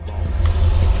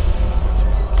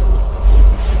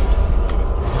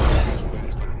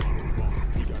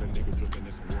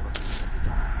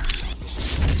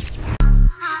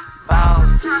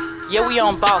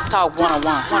on Boss Talk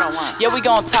 101. Yeah, we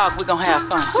gon' talk, we gon' have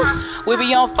fun. We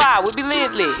be on fire, we be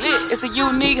lit. It's a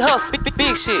unique hustle,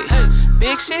 big shit.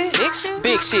 Big shit, big shit,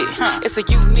 big shit. It's a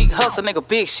unique hustle, nigga,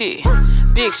 big shit.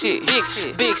 Big shit, big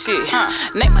shit, big shit.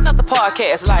 Name another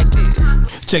podcast like this.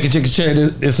 Check it.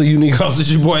 It's a unique hustle.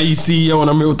 It's your boy ECO, and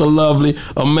I'm here with the lovely,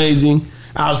 amazing,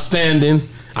 outstanding.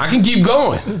 I can keep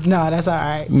going. No, that's all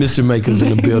right. Mr. Maker's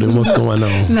in the building. What's going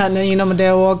on? Nothing. You know my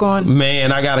dad walk on?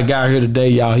 Man, I got a guy here today,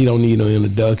 y'all. He don't need no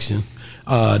introduction.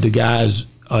 The guy's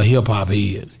a hip-hop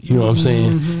head. You know what I'm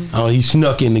saying? He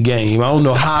snuck in the game. I don't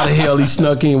know how the hell he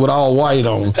snuck in with all white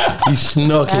on. He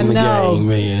snuck in the game,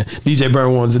 man. DJ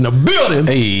Burn One's in the building.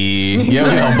 Hey, yeah,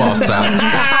 we on Boss Talk.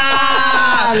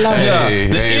 I love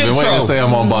it. Hey, been waiting to say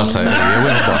I'm on Boss Talk. Yeah, we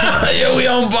on Boss Talk. Yeah, we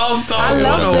on Boss Talk. I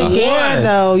love the gear,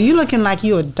 though. You looking like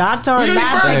you a doctor or a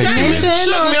lab technician or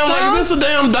shook me. I'm like, is this a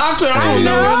damn doctor? I don't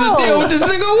know what to deal with this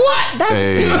nigga. What?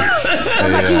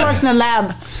 Sounds like he works in a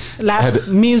lab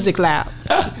music lab.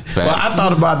 Well, I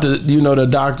thought about the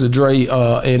Dr. Dre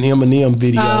and Eminem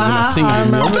video when I seen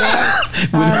him.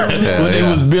 When they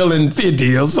was billing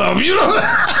 50 or something, you know.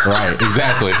 Right,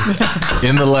 exactly.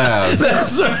 In the lab.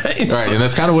 That's right. Right, and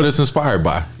that's kind of what it's inspired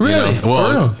by. Really? You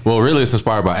know? Well, really, it's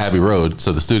inspired by Abbey Road.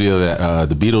 So the studio that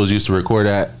the Beatles used to record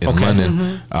at in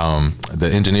London, the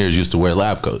engineers used to wear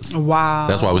lab coats. Wow.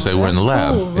 That's why we say we're in the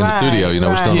lab, in the studio. You know,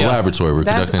 we're still in the laboratory. We're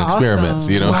conducting experiments.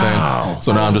 You know what I'm saying?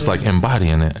 So now I'm just like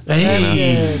embodying it. Hey.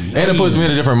 And it puts me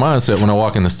in a different mindset when I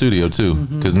walk in the studio too,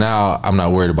 because now I'm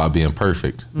not worried about being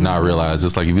perfect. Now I realize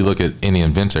it's like if you look at any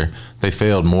inventor, they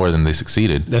failed more than they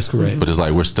succeeded. That's correct. But it's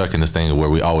like we're stuck in this thing where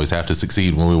we always have to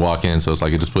succeed when we walk in. So it's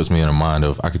like it just puts me in a mind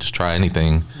of I could just try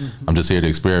anything. I'm just here to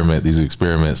experiment these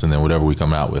experiments, and then whatever we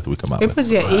come out with, we come out with. It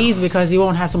puts you at ease because you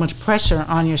won't have so much pressure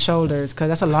on your shoulders, because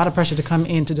that's a lot of pressure to come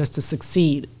into just to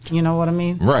succeed. You know what I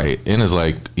mean? Right. And it's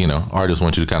like, artists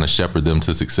want you to kind of shepherd them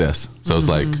to success. So it's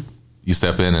like you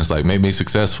step in and it's like, make me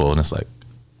successful. And it's like,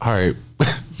 all right,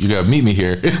 you got to meet me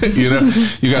here. You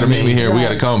got to meet me here. Right. We got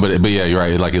to come. But yeah, you're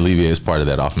right. It like alleviates part of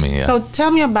that off me. Yeah. So tell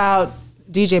me about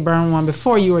DJ Burn One.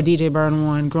 Before you were DJ Burn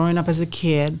One, growing up as a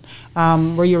kid,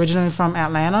 were you originally from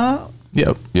Atlanta?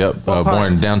 Yep.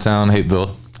 Born downtown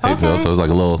Hapeville. Okay. So it's like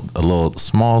a little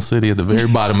small city at the very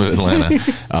bottom of Atlanta.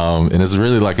 And it's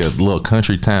really like a little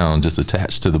country town just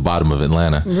attached to the bottom of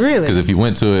Atlanta. Really? Because if you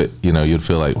went to it, you'd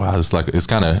feel like, wow, it's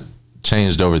kind of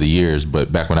changed over the years,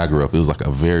 but back when I grew up, it was like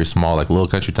a very small, like little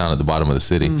country town at the bottom of the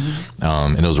city.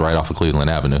 And it was right off of Cleveland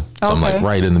Avenue. So I'm like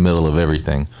right in the middle of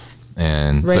everything.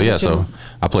 And so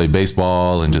I played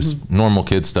baseball and just normal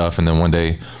kid stuff. And then one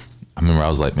day, I remember I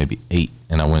was like maybe 8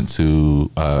 and I went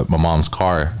to my mom's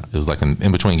car. It was like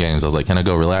in between games. I was like, can I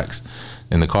go relax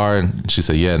in the car? And she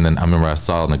said, yeah. And then I remember I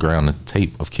saw on the ground a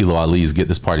tape of Kilo Ali's Get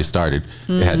This Party Started.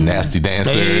 It had Nasty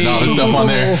Dancer and all this stuff on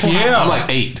there. Yeah. I'm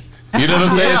like 8. You know what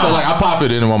I'm saying? So like I pop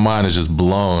it in and my mind is just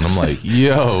blown. I'm like,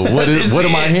 yo, what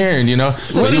am I hearing?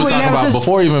 So he was talking about,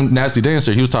 before even Nasty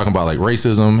Dancer, he was talking about like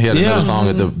racism. He had another song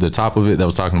at the top of it that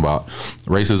was talking about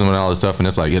racism and all this stuff. And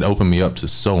it's like, it opened me up to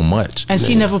so much. And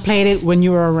she never played it when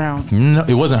you were around? No,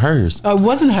 it wasn't hers. Oh, it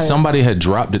wasn't hers? Somebody had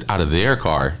dropped it out of their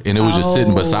car and it was just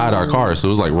sitting beside our car. So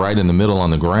it was like right in the middle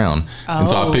on the ground. And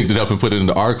so I picked it up and put it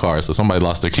into our car. So somebody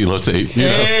lost their Kilo tape.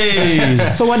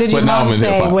 Hey. So what did your mom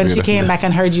say when she came back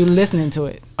and heard you listening to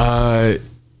it? I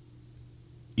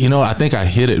think I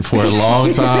hid it for a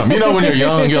long time. When you're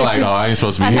young, you're like, oh, I ain't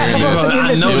supposed to be hearing this.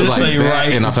 I know this ain't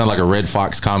right. And I found like a Red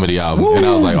Fox comedy album. And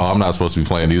I was like, oh, I'm not supposed to be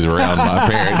playing these around my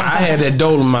parents. I had that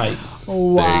Dolomite.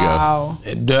 Wow.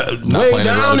 There you go. Way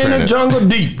down in the jungle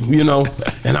deep,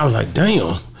 And I was like,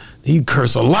 damn. You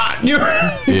curse a lot.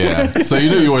 Yeah. So you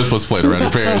knew you weren't supposed to play it around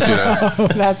your parents,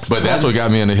 That's what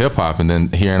got me into hip hop. And then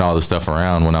hearing all this stuff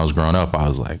around when I was growing up, I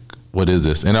was like, what is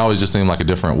this? And it always just seemed like a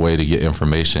different way to get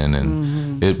information.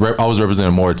 And it always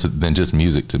represented more than just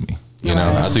music to me.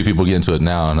 I see people get into it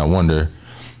now and I wonder,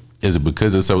 is it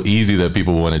because it's so easy that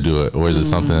people want to do it? Or is it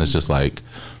something that's just like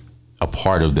a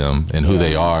part of them and who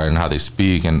they are and how they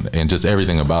speak and just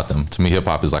everything about them? To me, hip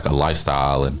hop is like a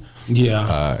lifestyle and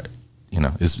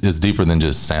it's deeper than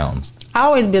just sounds. I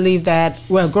always believe that,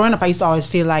 growing up, I used to always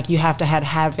feel like you have to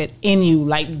have it in you,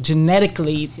 like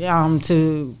genetically,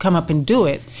 to come up and do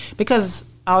it. Because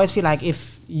I always feel like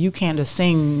if you can't just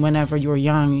sing whenever you were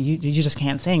young, you just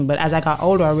can't sing. But as I got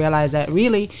older, I realized that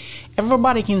really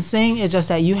everybody can sing. It's just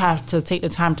that you have to take the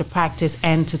time to practice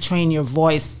and to train your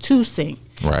voice to sing.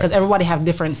 Right. Because everybody have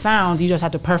different sounds. You just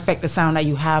have to perfect the sound that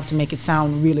you have to make it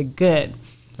sound really good.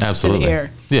 Absolutely. to the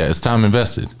air. Yeah, it's time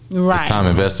invested. Right. It's time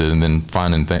invested, and then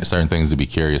finding certain things to be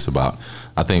curious about.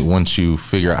 I think once you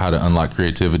figure out how to unlock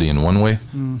creativity in one way,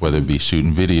 whether it be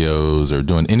shooting videos or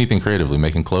doing anything creatively,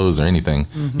 making clothes or anything,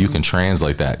 you can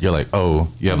translate that. You're like, oh,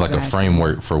 you have like a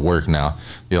framework for work now.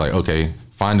 You're like, okay,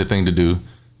 find a thing to do,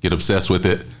 get obsessed with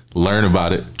it, learn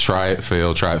about it, try it,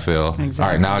 fail. Exactly. All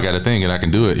right, now I got a thing and I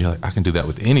can do it. You're like, I can do that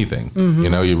with anything. You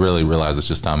know, you really realize it's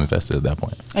just time invested at that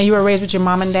point. And you were raised with your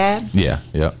mom and dad? Yeah,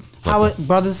 yep. How was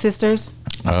brothers, sisters?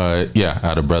 Yeah, I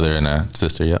had a brother and a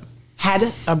sister, yep.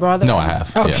 Had a brother? No, I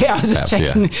have. Okay, Yeah, I was just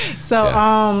checking. yeah.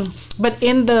 So, but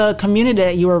in the community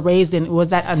that you were raised in, was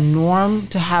that a norm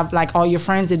to have like all your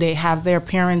friends? Did they have their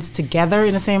parents together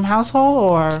in the same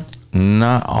household, or?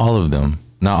 Not all of them.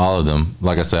 Not all of them.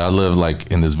 Like I said, I live like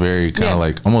in this very kind of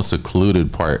like almost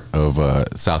secluded part of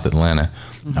South Atlanta.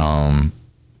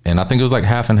 And I think it was like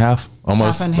half and half,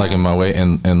 almost Half and like half. in my way.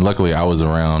 And luckily I was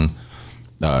around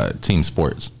team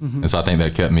sports. And so I think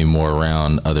that kept me more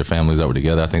around other families that were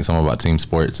together. I think something about team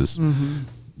sports is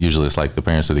usually it's like the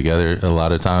parents are together a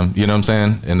lot of time. You know what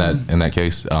I'm saying? In that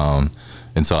case.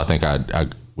 And so I think I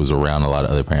was around a lot of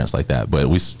other parents like that. But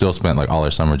we still spent like all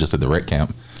our summer just at the rec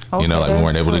camp. Okay, You know, like we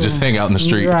weren't able to just hang out in the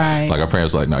street. Right. Like our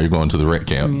parents were like, no, you're going to the rec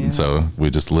camp. Yeah. And so we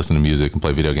just listen to music and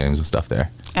play video games and stuff there.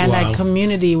 And Wow. that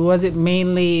community, was it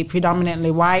mainly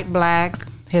predominantly white, black,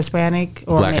 Hispanic,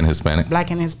 or Black and mixed? Hispanic. Black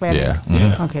and Hispanic. Yeah.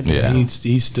 Yeah. Okay. Yeah.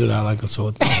 He stood out like a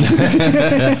sore thumb.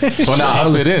 Well, no,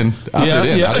 I fit in.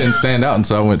 Yeah. I didn't stand out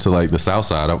until I went to like the South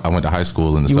Side. I went to high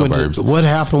school in the suburbs. What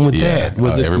happened with Yeah, that?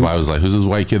 Was it, everybody was like, "Who's this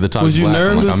white kid that talks Was you black?"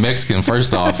 I'm like, nervous? I'm Mexican,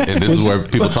 first off, and this is where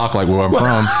people talk like where I'm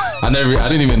from. I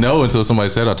didn't even know until somebody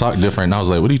said I talk different, and I was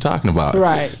like, "What are you talking about?"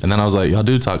 Right. And then I was like, "Y'all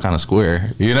do talk kind of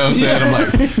square," you know what I'm saying? I'm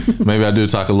like, maybe I do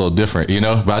talk a little different, you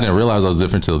know, but I didn't realize I was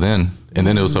different till then. And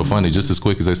then it was so funny, just as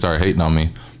quick as they started hating on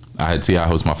me. I had T.I.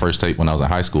 host my first tape when I was in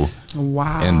high school.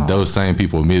 Wow. And those same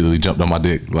people immediately jumped on my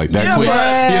dick like that Yeah, quick.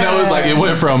 man. You know, it's like it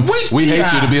went from Which we hate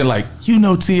T.I.? you to being like, you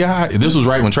know, T.I. This was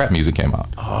right when trap music came out.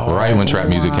 Right when trap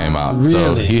music came out. So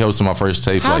Really? he hosted my first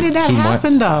tape How like did that 2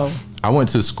 happen, months. though? I went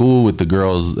to school with the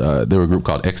girls. They were a group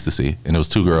called Ecstasy, and it was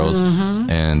 2 girls,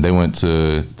 and they went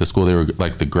to the school. They were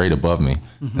like the grade above me,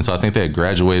 and so I think they had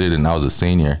graduated, and I was a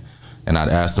senior. And I'd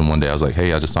asked them one day, I was like,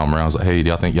 hey, I just saw them around. I was like, hey, do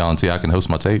y'all think y'all and T.I. can host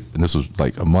my tape? And this was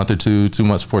like a month or 2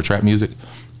 months before trap music,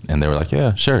 and they were like,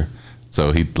 yeah, sure.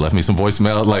 So he left me some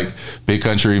voicemail, like Big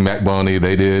Country, Mac Boney,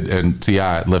 they did, and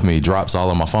T.I. left me drops all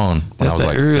on my phone when That's I was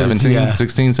like that early 17, T.I.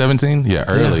 16, 17. Yeah,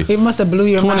 early. It must have blew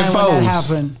your mind when that 24s.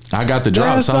 happened. I got the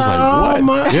drops. That's I was like, all what?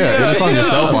 my- Yeah, it's on your yeah.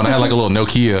 cell phone. I had like a little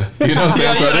Nokia. You know what I'm saying?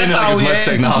 Yeah, So yeah, I didn't that's have all as we much had.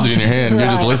 technology in your hand. You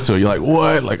just Right. listen to it. You're like,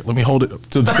 what? Like, let me hold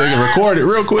it to the thing and record it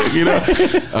real quick, you know?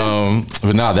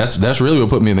 But no, that's really what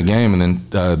put me in the game. And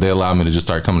then they allowed me to just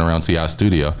start coming around T.I.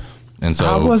 studio. And so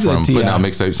How was it, from putting T.I.? out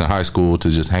mixtapes in high school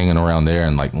to just hanging around there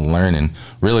and like learning,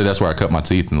 really that's where I cut my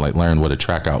teeth and like learned what a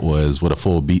track out was, what a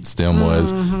full beat stem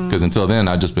was. Because until then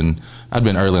I'd been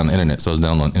early on the internet. So I was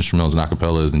downloading instrumentals and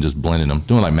acapellas and just blending them,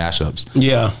 doing like mashups.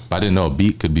 Yeah. I didn't know a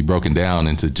beat could be broken down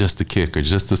into just the kick or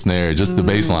just the snare, just the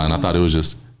bass line. I thought it was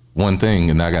just one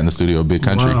thing. And then I got in the studio with Big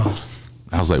Country. Wow.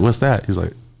 I was like, what's that? He's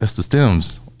like, that's the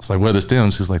stems. It's like, what are the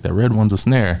stems? He was like, that red one's a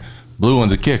snare, blue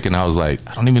one's a kick. And I was like,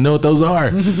 I don't even know what those are.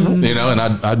 You know, and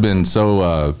I'd been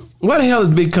so, Where the hell is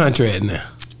Big Country at now?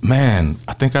 man,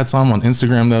 I think I saw him on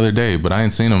Instagram the other day, but I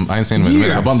ain't seen him in a minute. I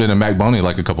Years. bumped into Mac Boney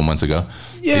like a couple months ago.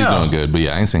 Yeah. He's doing good. But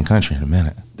yeah, I ain't seen Country in a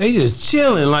minute. They just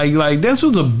chilling. Like this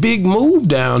was a big move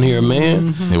down here, man.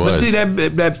 It But was. see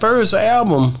that first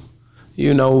album,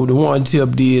 you know, the one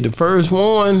Tip did, the first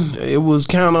one, it was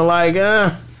kind of like,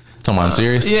 Talking about I'm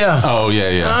serious? yeah. Oh,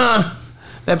 yeah.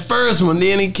 that first one,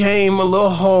 then it came a little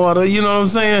harder. You know what I'm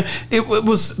saying? It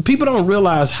was, people don't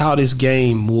realize how this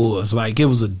game was. Like, it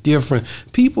was a different,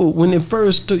 people, when it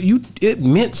first took you, it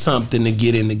meant something to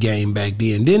get in the game back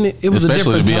then, didn't it? It was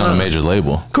Especially a different to be time. on a major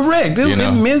label. Correct. It, You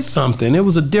know? it meant something. It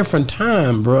was a different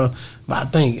time, bro. But I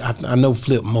think, I know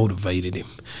Flip motivated him.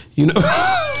 You know?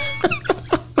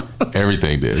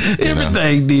 Everything did. you know?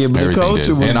 Everything did, but the Everything culture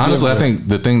did. was And honestly, different. I think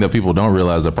the thing that people don't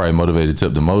realize that probably motivated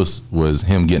Tip the most was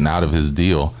him getting out of his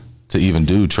deal to even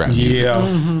do trap music. Yeah.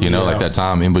 You know, Yeah. like that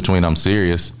time in between I'm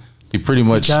Serious, he pretty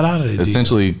much got out of the deal.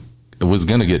 essentially was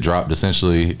going to get dropped.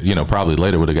 Essentially, you know, probably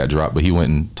later would have got dropped, but he went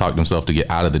and talked himself to get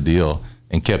out of the deal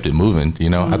and kept it moving. You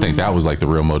know, I think that was like the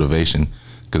real motivation,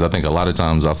 because I think a lot of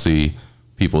times I'll see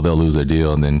people, they'll lose their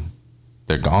deal and then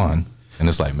they're gone. And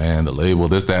it's like, man, the label,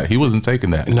 this, that, he wasn't taking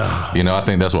that. Nah. You know, I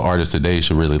think that's what artists today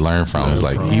should really learn from. It's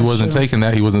like, he wasn't taking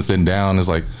that. He wasn't sitting down. It's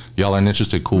like, y'all aren't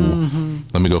interested. Cool.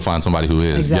 Let me go find somebody who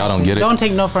is. Exactly. Y'all don't get it. Don't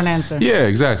take no for an answer. Yeah,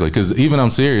 exactly. Because even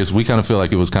I'm Serious, we kind of feel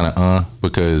like it was kind of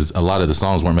because a lot of the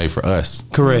songs weren't made for us.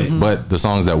 Correct. But the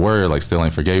songs that were, like Still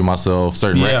Ain't Forgave Myself,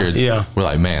 certain records, we're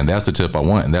like, man, that's the tip I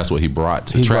want. And that's what he brought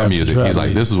to trap music. He's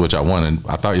like, this is what y'all want. And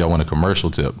I thought y'all want a commercial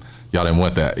tip. Y'all didn't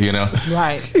want that, you know?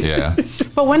 Right. Yeah.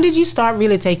 But when did you start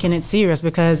really taking it serious?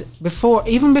 Because before,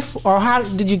 or how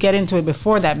did you get into it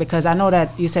before that? Because I know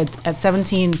that you said at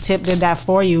 17, Tip did that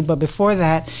for you, but before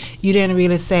that, you didn't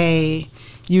really say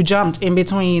you jumped in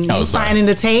between finding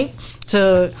the tape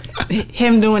to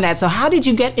him doing that. So how did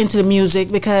you get into the music?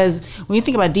 Because when you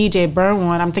think about DJ Burn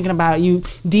One, I'm thinking about you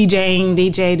DJing,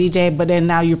 DJ, but then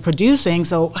now you're producing.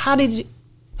 So how did it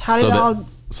all...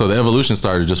 So the evolution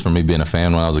started just from me being a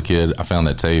fan when I was a kid. I found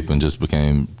that tape and just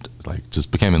became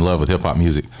in love with hip hop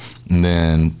music. And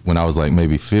then when I was like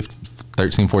maybe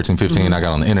 13, 14, 15, I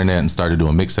got on the internet and started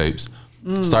doing mixtapes.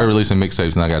 Started releasing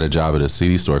mixtapes, and I got a job at a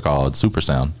CD store called Super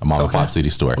Sound, a mom and pop CD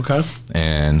store. Okay.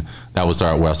 And that was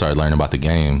where I started learning about the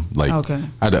game. Like I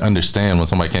had to understand when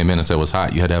somebody came in and said what's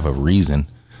hot, you had to have a reason.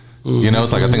 You know,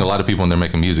 it's like I think a lot of people when they're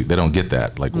making music, they don't get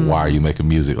that. Like, why are you making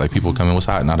music? Like people come in, what's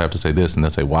hot? And I'd have to say this, and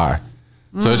they'll say why.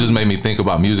 So it just made me think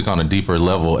about music on a deeper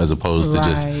level as opposed to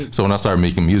just. So when I started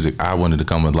making music, I wanted to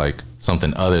come with like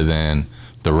something other than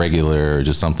the regular, or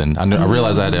just something. I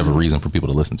realized I had to have a reason for people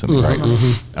to listen to me,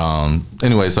 right?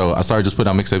 Anyway, so I started just putting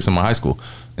out mixtapes in my high school,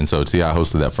 and so T.I.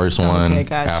 hosted that first one.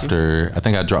 After I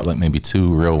think I dropped like maybe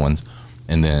 2 real ones,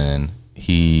 and then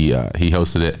he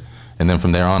hosted it. And then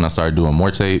from there on, I started doing more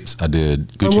tapes. I did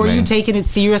Gucci Mane. Were you taking it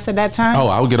serious at that time? Oh,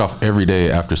 I would get off every day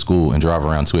after school and drive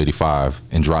around 285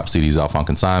 and drop CDs off on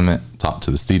consignment, talk to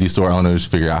the CD store owners,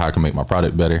 figure out how I can make my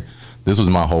product better. This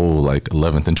was my whole like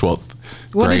 11th and 12th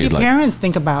What grade. did your parents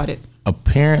think about it?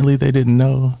 Apparently they didn't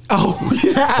know. Oh,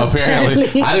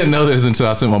 apparently. I didn't know this until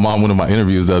I sent my mom one of my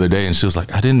interviews the other day, and she was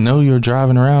like, I didn't know you were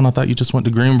driving around. I thought you just went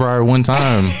to Greenbrier one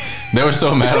time. They were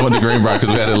so mad I went to Greenbrier because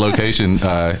we had a location,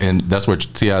 and that's where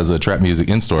T.I.'s trap music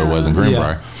in-store was in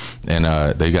Greenbrier.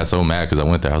 And they got so mad because I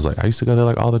went there. I was like, I used to go there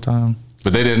like all the time.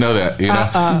 But they didn't know that, you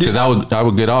know, because I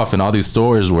would get off, and all these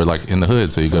stores were like in the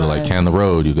hood. So you go to like Candler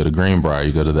Road, you go to Greenbrier,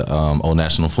 you go to the Old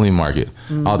National Flea Market,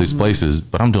 all these places.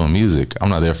 But I'm doing music. I'm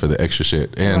not there for the extra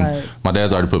shit. And my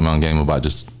dad's already put me on game about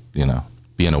just, you know,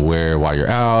 being aware while you're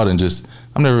out, and just,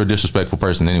 I'm never a disrespectful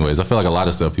person anyways. I feel like a lot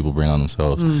of stuff people bring on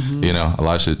themselves, you know, a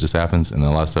lot of shit just happens, and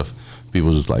a lot of stuff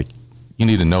people just like, you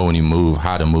need to know when you move,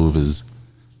 how to move is,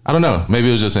 I don't know. Maybe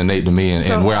it was just innate to me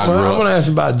and where I grew up. I want to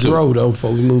ask about Dro though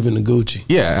before we move into Gucci.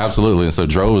 Yeah, absolutely. And so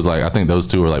Dro was like, I think those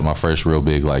 2 were like my first real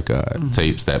big like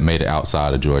tapes that made it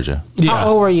outside of Georgia. Yeah. How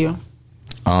old were you?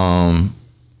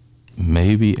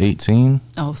 Maybe 18.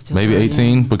 Oh, still maybe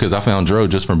 18 because I found Dro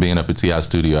just from being up at T.I.'s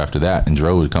studio after that, and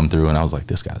Dro would come through, and I was like,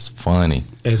 this guy's funny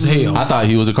as hell. I thought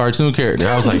he was a cartoon character.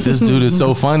 I was like, this dude is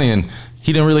so funny, and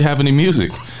he didn't really have any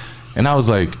music. And I was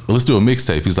like, well, let's do a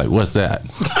mixtape. He's like, what's that?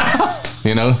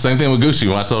 You know, same thing with Gucci.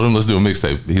 When I told him, let's do a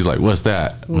mixtape, he's like, what's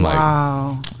that? I'm like,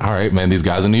 all right, man, these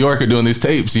guys in New York are doing these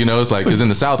tapes. You know, it's like, because in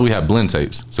the South, we had blend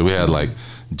tapes. So we had like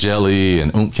Jelly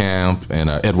and Oomp Camp and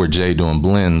Edward J doing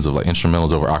blends of like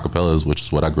instrumentals over acapellas, which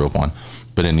is what I grew up on.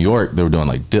 But in New York, they were doing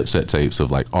like Dipset tapes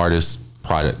of like artist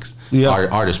projects.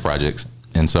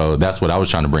 And so that's what I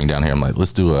was trying to bring down here. I'm like,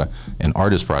 let's do an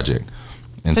artist project.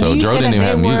 And so Dro didn't even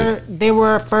have music. They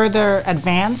were further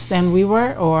advanced than we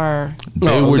were, or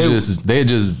they had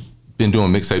just been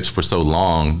doing mixtapes for so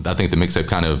long. I think the mixtape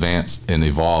kind of advanced and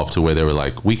evolved to where they were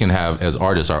like, we can have as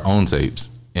artists our own tapes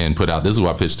and put out. This is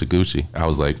what I pitched to Gucci. I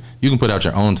was like, you can put out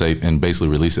your own tape and basically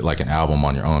release it like an album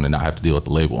on your own and not have to deal with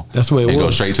the label. That's what it was. And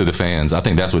go straight to the fans. I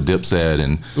think that's what Dip said,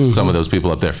 and some of those people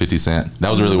up there, 50 Cent. That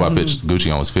was really why I pitched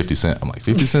Gucci on was 50 Cent. I'm like,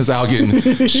 50 Cent's out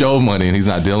getting show money and he's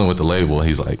not dealing with the label.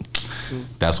 He's like,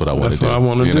 that's what I want to do. That's what I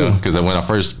want to do. Because when I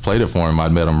first played it for him,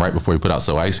 I'd met him right before he put out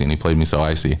So Icy, and he played me So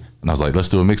Icy. And I was like, let's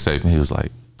do a mixtape. And he was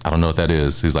like, I don't know what that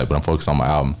is. He's like, but I'm focused on my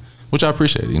album, which I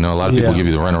appreciate. You know, a lot of people give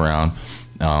you the runaround.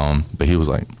 But he was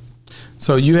like.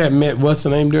 So you had met, what's the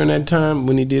name during that time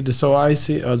when he did the So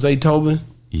Icy, Zaytoven?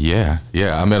 Yeah.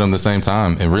 I met him the same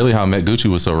time. And really how I met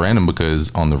Gucci was so random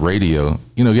because on the radio,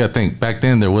 you know, you gotta think, back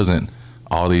then there wasn't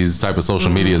all these type of social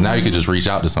medias. Now you could just reach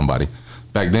out to somebody.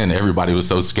 Back then, everybody was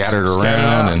so scattered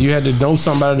around. And you had to know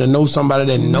somebody that knows somebody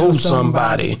that knows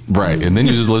somebody. Right. And then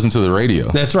you just listen to the radio.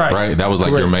 That's right. Right. That was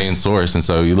like your main source. And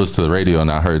so you listen to the radio,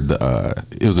 and I heard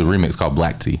it was a remix called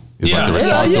Black Tea. It was like the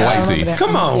response to White Tea.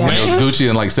 Come on, man. And it was Gucci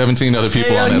and like 17 other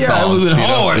people on that song. It was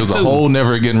hard. It was a whole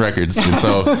Never Again Records. And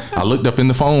so I looked up in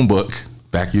the phone book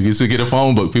Back you used to get a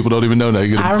phone book. People don't even know now.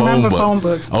 You get a phone book. Phone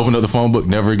books. Open up the phone book,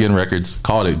 Never Again Records.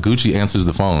 Called it. Gucci answers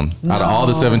the phone. No. Out of all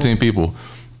the 17 people,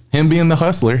 him being the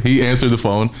hustler, he answered the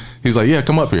phone. He's like, yeah,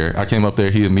 come up here. I came up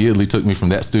there. He immediately took me from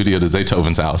that studio to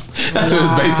Zaytoven's house,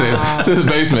 to his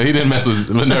basement. He didn't mess with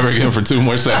Never Again for 2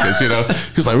 more seconds, you know.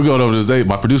 He's like, we're going over to Zay,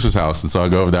 my producer's house. And so I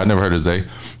go over there. I never heard of Zay.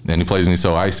 And he plays me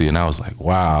So Icy. And I was like,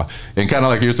 wow. And kind of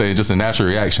like you're saying, just a natural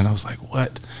reaction. I was like,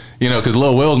 what? You know, because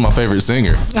Lil Will's my favorite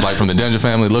singer, like from the Danger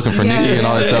Family, Looking for Nikki and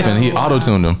all that stuff. And he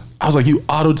auto-tuned him. I was like, you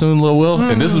auto-tuned Lil Will?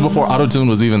 And this is before auto-tune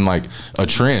was even like a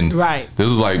trend. Right. This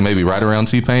was like maybe right around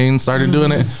T-Pain started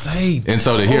doing it. And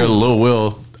so to hear Lil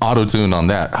Will auto-tuned on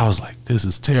that, I was like, this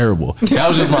is terrible. That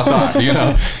was just my thought, you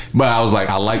know. But I was like,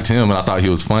 I liked him and I thought he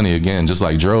was funny again, just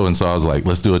like Dro. And so I was like,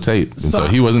 let's do a tape. And so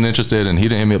he wasn't interested, and he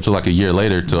didn't hit me up till like a year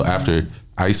later, till after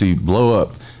Icy blow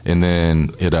up. And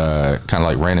then it kind of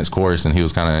like ran its course, and he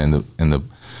was kind of in the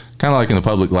kind of like in the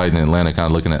public light in Atlanta, kind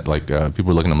of looking at like people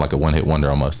were looking at him like a one-hit wonder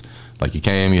almost. Like, you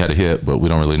came, you had a hit, but we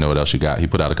don't really know what else you got. He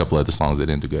put out a couple other songs that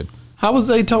didn't do good. How was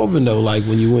Zaytoven though? Like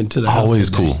when you went to the house?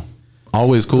 Always cool.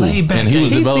 Always cool. And he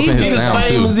was developing his sound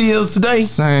same too. As he is today.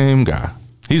 Same guy.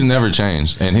 He's never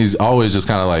changed, and he's always just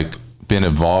kind of like been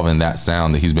evolving that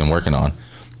sound that he's been working on.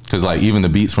 Because like even the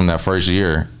beats from that first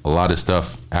year, a lot of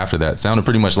stuff after that sounded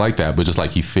pretty much like that, but just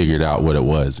like he figured out what it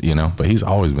was, you know. But he's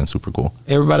always been super cool.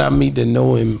 Everybody I meet that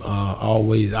know him, I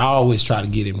always try to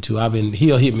get him to.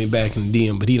 He'll hit me back in the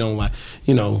DM, but he don't like,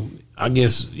 you know. I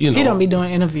guess, you know, he don't be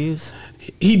doing interviews.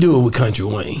 He do it with Country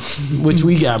Wayne, which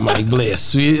we got Mike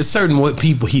Bless. It's certain what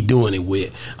people he doing it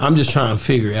with. I'm just trying to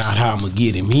figure out how I'm gonna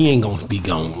get him. He ain't gonna be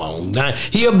gone long. Now,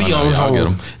 he'll be on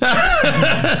home.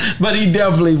 But he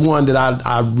definitely one that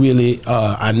I really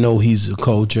I know he's a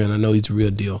culture, and I know he's the real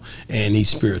deal, and he's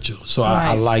spiritual. So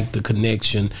I like the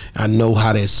connection. I know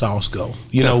how that sauce go,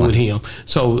 you know, with him.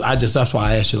 So that's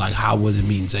why I asked you, like, how was it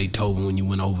meeting Zaytoven when you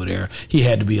went over there? He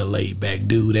had to be a laid back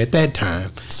dude at that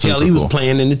time. Hell, he was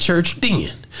playing in the church then.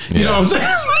 You know what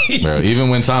I'm saying? Bro, even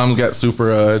when times got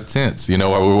super tense, you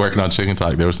know, while we were working on Chicken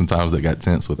Talk, there were some times that got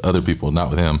tense with other people, not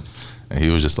with him. And he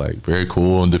was just like very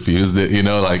cool and diffused it, you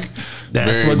know, like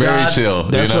very chill.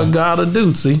 That's what God will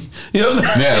do, see? You know what I'm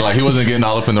saying? Yeah, like he wasn't getting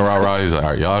all up in the rah-rah. He's like,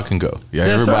 all right, y'all can go. Yeah,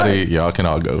 that's everybody, y'all can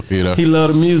all go, you know? He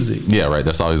loved the music. Yeah, right.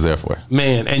 That's all he's there for.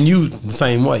 Man, and you the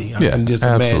same way. I can just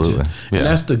imagine. Yeah. And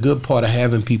that's the good part of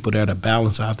having people there to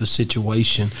balance out the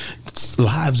situation.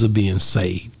 Lives are being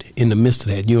saved. In the midst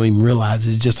of that, you don't even realize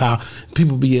it's just how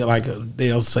people be like,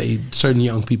 they'll say, certain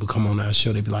young people come on our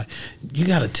show, they be like, you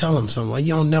got to tell them something. Like,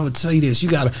 you don't never say this. You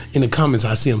got to, in the comments,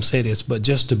 I see them say this, but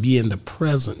just to be in the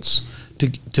presence,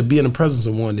 to be in the presence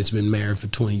of one that's been married for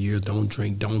 20 years, don't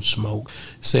drink, don't smoke,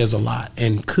 says a lot,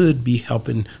 and could be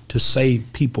helping to save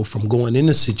people from going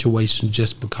into situations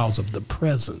just because of the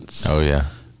presence. Oh, yeah.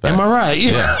 Am I right?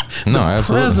 Yeah. No,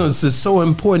 absolutely. Presence is so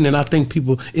important, and I think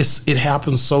it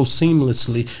happens so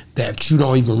seamlessly that you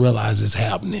don't even realize it's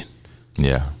happening.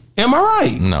 Yeah. Am I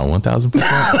right? No,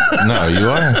 1,000%. No,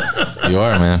 you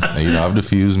are, man. You know, I've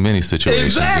diffused many situations.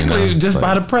 Exactly, you know? just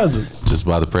by the presence. Just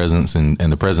by the presence and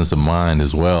the presence of mind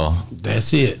as well.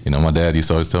 That's it. You know, my dad used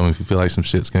to always tell me, if you feel like some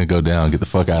shit's gonna go down, get the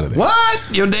fuck out of there. What?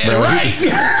 Your dad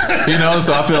right? You know,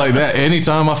 so I feel like that.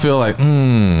 Anytime I feel like,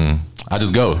 I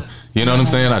just go. You know what I'm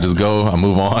saying? I just go, I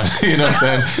move on. You know what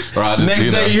I'm saying? Or I just, next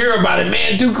day you hear about it,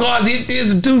 man. 2 cars hit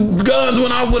this and 2 guns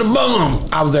went off with a bomb.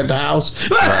 I was at the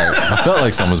house. Right. I felt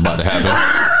like something was about to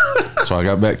happen. So I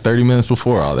got back 30 minutes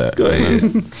before all that. Go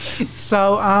ahead.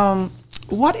 So,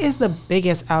 what is the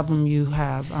biggest album you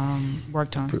have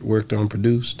worked on?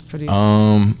 Produced.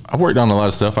 I worked on a lot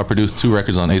of stuff. I produced 2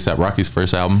 records on A$AP Rocky's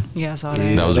first album. Yeah, I saw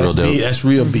that. That was real dope. That's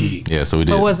real big. Yeah, so we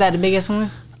did. But was that the biggest one?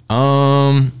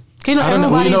 I don't know.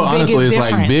 Well, you know, honestly, it's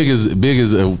like big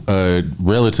is a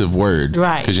relative word,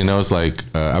 right? Because you know, it's like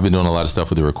I've been doing a lot of stuff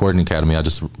with the Recording Academy. I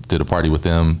just did a party with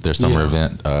them, their summer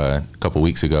event, a couple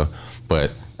weeks ago.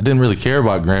 But I didn't really care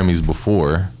about Grammys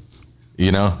before,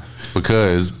 you know,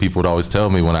 because people would always tell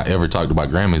me when I ever talked about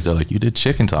Grammys, they're like, "You did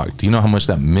Chicken Talk. Do you know how much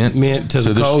that meant to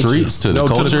the culture. Streets, to the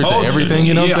culture, to everything?"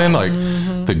 You know what I'm saying? Like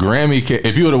the Grammy,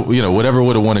 if you would have, you know, whatever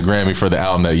would have won a Grammy for the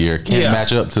album that year, can't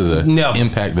match up to the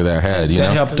impact that had. You know,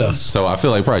 that helped us. So I feel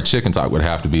like probably Chicken Talk would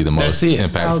have to be the most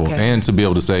impactful, and to be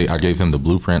able to say I gave him the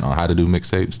blueprint on how to do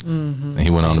mixtapes, and he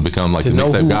went on to become like the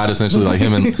mixtape god, essentially, like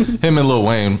him and Lil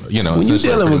Wayne. You know, when you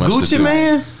dealing with Gucci,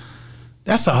 man.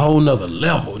 That's a whole nother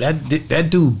level. That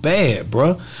dude bad,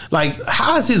 bro. Like,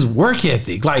 how is his work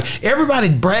ethic? Like, everybody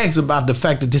brags about the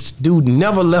fact that this dude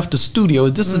never left the studio.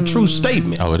 Is this a true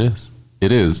statement? Oh, it is.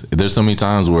 It is. There's so many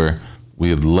times where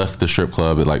we had left the strip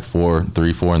club at like 4 in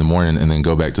the morning and then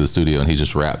go back to the studio and he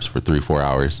just raps for 3-4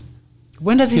 hours.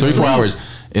 When does he 3-4 sleep? hours,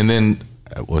 and then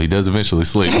well, he does eventually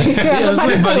sleep. but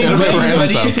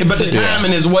the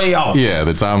timing is way off. Yeah,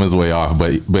 the time is way off.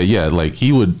 But yeah, like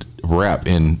he would rap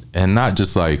and not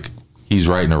just like he's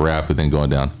writing a rap and then going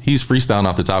down. He's freestyling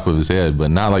off the top of his head,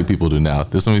 but not like people do now.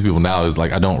 There's so many people now is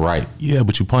like, I don't write. Yeah,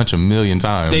 but you punch a million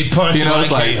times. They punch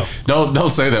it's like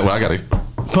don't say that. Well, I gotta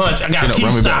punch. I gotta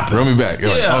keep stopping. Run me back. You're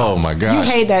like, oh my gosh.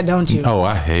 You hate that, don't you? Oh,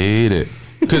 I hate it.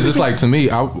 Because it's like, to me,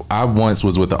 I once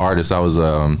was with the artist. I was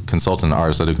consulting the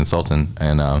artist. I do consulting,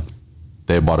 and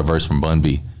they bought a verse from Bun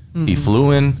B. Mm-hmm. He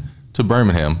flew in to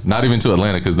Birmingham, not even to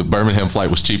Atlanta because the Birmingham flight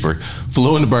was cheaper.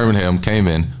 Flew into Birmingham, came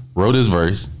in, wrote his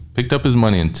verse, picked up his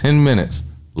money in 10 minutes,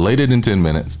 laid it in 10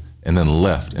 minutes, and then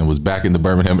left and was back in the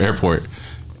Birmingham airport.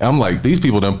 I'm like, these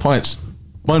people done punched.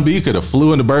 Bun B could have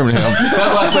flew into Birmingham.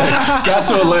 That's why I said, got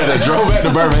to Atlanta, drove back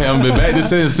to Birmingham, been back to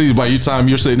Tennessee by the time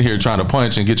you're sitting here trying to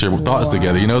punch and get your thoughts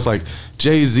together. You know, it's like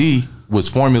Jay-Z was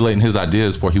formulating his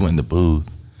ideas before he went in the booth.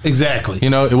 Exactly. You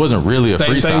know, it wasn't really a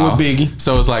Same freestyle. thing with Biggie.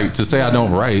 So it's like, to say I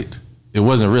don't write, it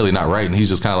wasn't really not writing. He's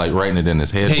just kind of like writing it in his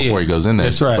head before he goes in there.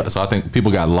 That's right. So I think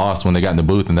people got lost when they got in the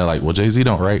booth and they're like, well, Jay-Z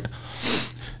don't write.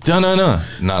 No.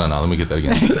 Let me get that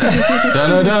again.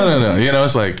 No. You know,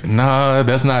 it's like, nah,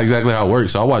 that's not exactly how it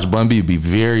works. So I watch Bun B be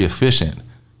very efficient.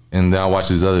 And then I watch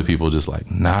these other people just like,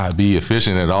 nah, be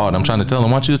efficient at all. And I'm trying to tell them,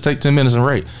 why don't you just take 10 minutes and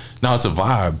write? No, it's a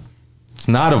vibe. It's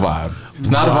not a vibe. It's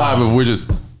not a vibe if we're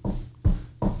just,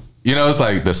 you know, it's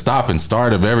like the stop and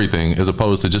start of everything as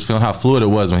opposed to just feeling how fluid it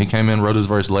was when he came in, wrote his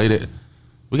verse, laid it.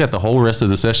 We got the whole rest of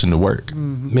the session to work,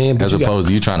 man. As opposed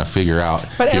to you trying to figure out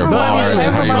but your bars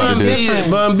and how you want to do this.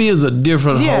 Bun B is a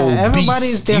different whole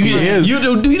everybody's beast. different.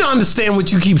 You don't understand what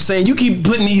you keep saying. You keep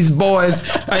putting these boys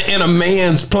in a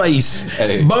man's place.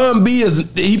 Hey. Bun B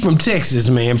he from Texas,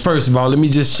 man. First of all, let me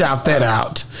just shout that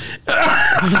out.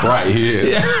 Right, he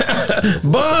is. Yeah.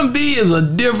 Bun B is a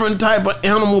different type of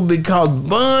animal because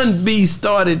Bun B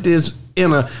started this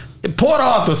in Port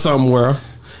Arthur somewhere.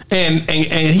 And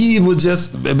he was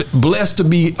just blessed to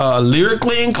be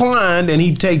lyrically inclined, and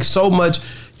he takes so much.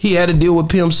 He had to deal with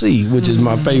Pimp C, which is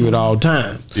my favorite all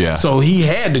time. Yeah. So he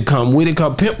had to come with it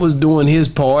because Pimp was doing his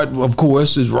part, of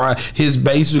course, his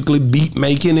basically beat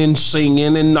making and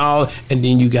singing and all. And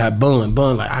then you got Bun.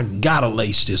 Bun like, I gotta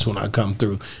lace this when I come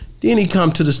through. Then he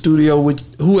come to the studio with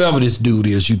whoever this dude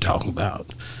is you talking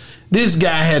about. This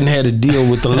guy hadn't had to deal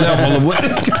with the level of what.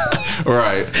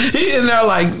 Right. He in there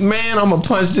like, man, I'm gonna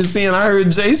punch this in. I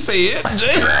heard Jay say it.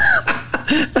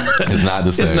 It's not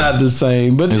the same. It's not the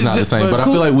same. But it's not the same. But I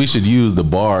feel like we should use the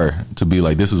bar to be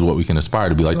like, this is what we can aspire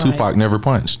to be. Like Tupac never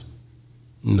punched.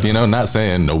 No. You know, not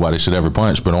saying nobody should ever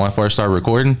punch, but when I first started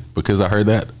recording, because I heard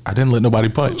that, I didn't let nobody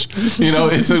punch. You know,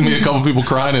 it took me a couple people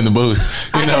crying in the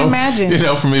booth. I can imagine. You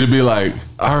know, for me to be like,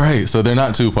 all right, so they're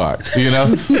not Tupac, you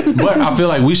know? But I feel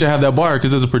like we should have that bar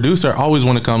because as a producer, I always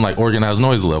want to come like Organized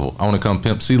Noise level. I want to come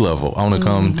Pimp C level. I want to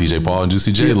come DJ Paul and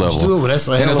Juicy J level. And it's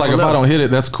like, if I don't hit it,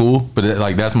 that's cool. But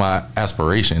that's my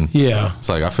aspiration. Yeah. It's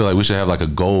like, I feel like we should have like a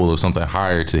goal of something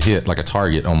higher to hit, like a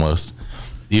target almost,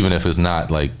 even if it's not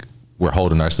like, we're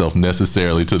holding ourselves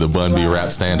necessarily to the Bun B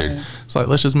rap standard. Right. It's like,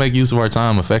 let's just make use of our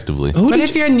time effectively. But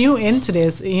if you're new into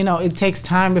this, you know, it takes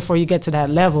time before you get to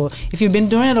that level. If you've been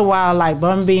doing it a while, like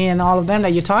Bun B and all of them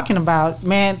that you're talking about,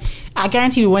 man, I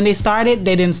guarantee you when they started,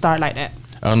 they didn't start like that.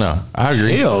 Oh, no. I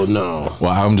agree. Hell no.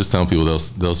 Well, I'm just telling people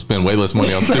they'll spend way less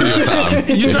money on studio time if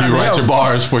you write your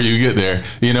bars before you get there.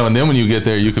 You know, and then when you get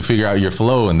there, you can figure out your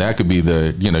flow, and that could be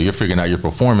you're figuring out your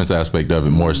performance aspect of it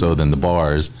more so than the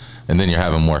bars. And then you're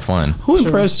having more fun. Who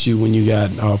impressed you when you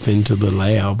got off into the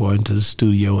lab or into the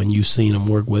studio and you seen them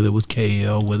work, whether it was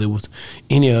KL, whether it was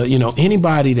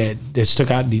anybody that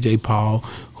stuck out, DJ Paul?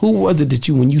 Who was it that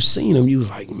when you seen them, you was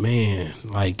like, man,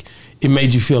 like it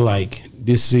made you feel like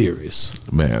this serious?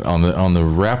 Man, on the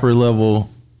rapper level,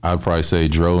 I'd probably say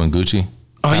Dro and Gucci.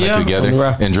 Oh, yeah?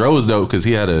 Together. And Dro was dope because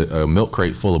he had a milk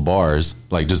crate full of bars,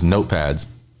 like just notepads.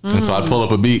 And so I'd pull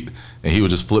up a beat and he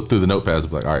would just flip through the notepads and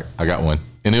be like, all right, I got one.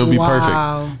 And it'll be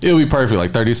perfect. It'll be perfect.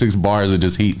 Like 36 bars of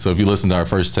just heat. So if you listen to our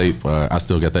first tape, I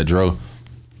still got that Dro.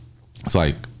 It's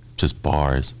like just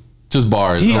bars. Just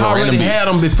bars. He already had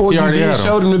them before you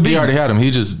showed him the beat. He already had them.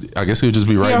 I guess he would just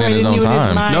be writing in his own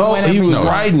time. No, he was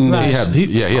writing. He had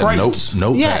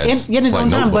notepads. Yeah, in his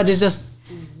own time. But it's just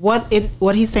what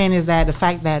he's saying is that the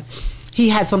fact that he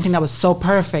had something that was so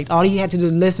perfect. All he had to do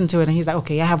was listen to it, and he's like,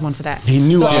 okay, I have one for that. He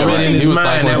knew already in his mind. He was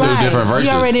cycling through different verses.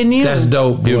 He already knew. That's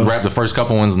dope. He would rap the first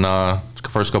couple ones,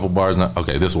 first couple bars,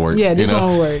 okay, this worked. Yeah, this one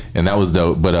will work. And that was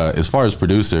dope. But as far as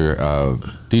producer,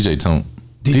 DJ Toomp.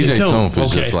 DJ Toomp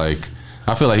is just like,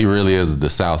 I feel like he really is the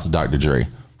South Dr. Dre.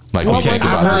 Like, I've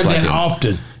heard that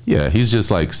often. Yeah, he's just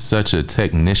like such a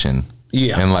technician.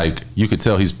 Yeah. And like you could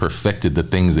tell he's perfected the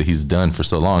things that he's done for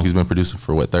so long. He's been producing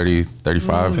for what, 30,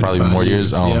 35, probably more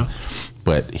years. Yeah.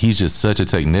 But he's just such a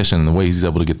technician. The way he's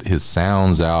able to get his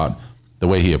sounds out, the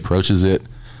way he approaches it.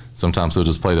 Sometimes he'll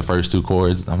just play the first two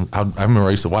chords. I remember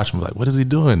I used to watch him like, what is he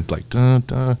doing? Like, dun,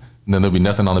 dun. And then there'll be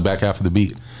nothing on the back half of the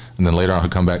beat. And then later on he'll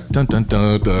come back, dun, dun,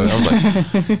 dun, dun. I was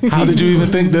like, how did you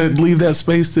even think to leave that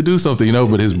space to do something? You know,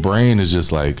 but his brain is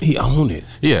just like. He owned it.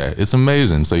 Yeah, it's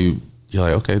amazing. So you're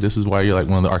like, okay, this is why you're like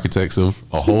one of the architects of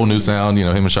a whole new sound. You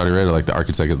know, him and Shawty Redd are like the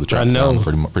architect of the trap sound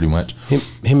pretty much.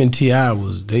 Him and T.I.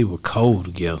 they were cold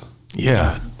together.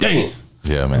 Yeah. God damn.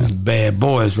 Yeah, man. Bad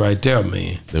boys right there,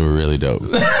 man. They were really dope.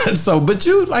 So, but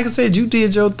you, like I said, you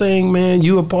did your thing, man.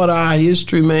 You a part of our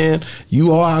history, man.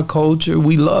 You are our culture.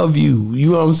 We love you.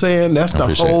 You know what I'm saying? That's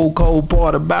the whole cold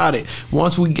part about it.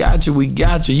 Once we got you, we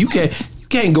got you. You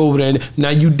can't go over there. Now,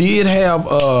 you did have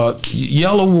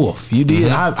Yellow Wolf. You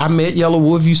did. Mm-hmm. I met Yellow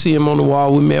Wolf. You see him on the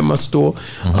wall. We met at my store.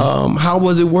 Mm-hmm. How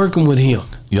was it working with him?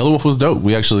 Yellow Wolf was dope.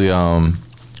 We actually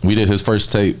we did his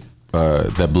first tape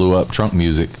that blew up, Trunk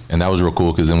Music, and that was real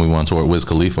cool because then we went on tour with Wiz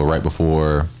Khalifa right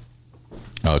before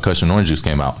Kush and Orange Juice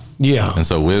came out. Yeah. And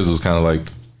so Wiz was kind of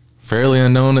like fairly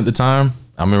unknown at the time.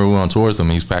 I remember we went on tour with him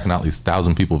and he's packing out these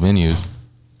 1,000 people venues.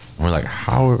 And we're like,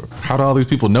 how do all these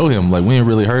people know him? Like, we ain't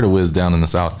really heard of Wiz down in the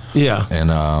South. Yeah.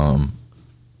 And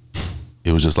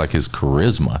it was just like his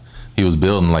charisma. He was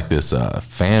building like this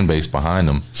fan base behind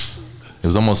him. It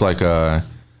was almost like kind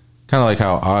of like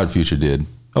how Odd Future did.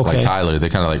 Okay. Like Tyler, they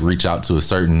kind of like reach out to a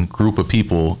certain group of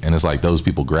people and it's like those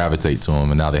people gravitate to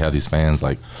him and now they have these fans.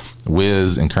 Like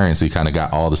Wiz and Currency kind of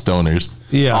got all the stoners,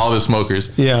 all the smokers.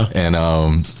 Yeah. And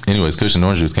anyways, Kush and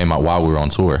Orange Juice came out while we were on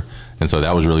tour. And so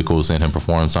that was really cool seeing him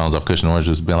perform songs off Kush and Orange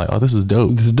Juice, being like, oh, this is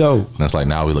dope. This is dope. And it's like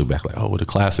now we look back like, oh, what a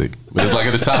classic. But it's like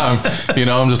at the time, you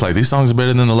know, I'm just like, these songs are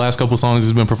better than the last couple songs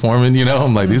he's been performing, you know?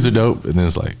 I'm like, these are dope. And then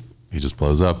it's like, he just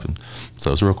blows up, and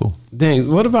so it's real cool.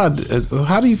 Dang, what about,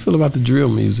 how do you feel about the drill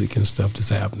music and stuff that's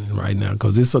happening right now?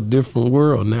 Because it's a different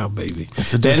world now, baby.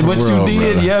 It's a different world, what you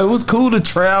did, brother. Yeah, it was cool to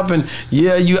trap, and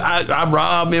yeah, I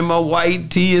robbed in my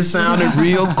white tee. It sounded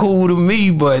real cool to me,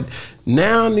 but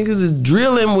now niggas is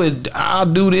drilling with,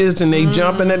 I'll do this, and they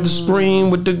jumping at the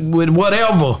screen with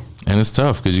whatever. And it's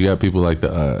tough, because you got people like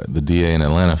the DA in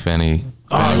Atlanta, Fannie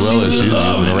Willis, she's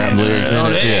using the rap lyrics in it.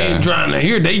 They ain't trying to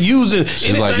hear. They using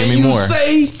she's like, give me more.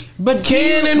 Say, but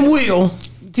can and will.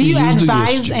 Do you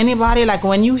advise anybody, like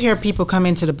when you hear people come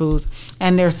into the booth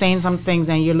and they're saying some things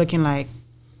and you're looking like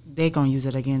they're gonna use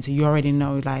it again, so you already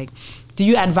know, like, do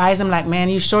you advise them like, man,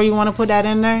 you sure you want to put that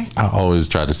in there? I always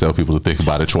try to tell people to think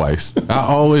about it twice. I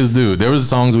always do. There was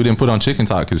songs we didn't put on Chicken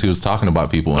Talk because he was talking about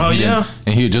people. And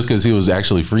he just because he was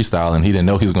actually freestyling, he didn't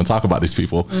know he was going to talk about these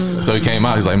people. So he came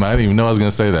out, he's like, man, I didn't even know I was going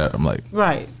to say that. I'm like,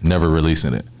 right, never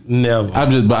releasing it. Never.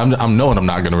 I'm knowing I'm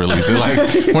not going to release it. Like,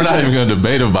 we're not even going to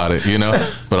debate about it, you know.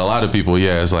 But a lot of people,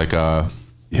 it's like,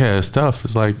 it's tough.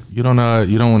 It's like you don't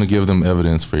want to give them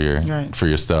evidence for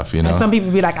your stuff, you know. And some people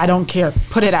be like, I don't care,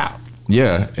 put it out.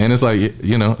 Yeah, and it's like,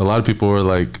 you know, a lot of people are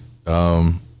like,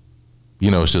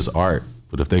 you know, it's just art.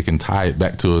 But if they can tie it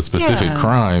back to a specific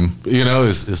crime, you know,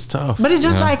 it's tough. But it's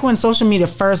just like when social media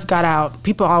first got out,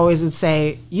 people always would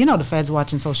say, you know, the feds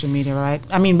watching social media, right?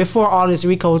 I mean, before all this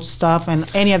RICO stuff and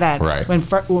any of that. Right.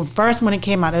 When it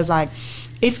came out, it's like,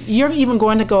 if you're even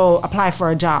going to go apply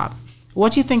for a job,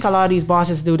 what you think a lot of these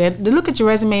bosses do? They look at your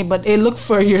resume, but they look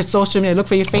for your social media, look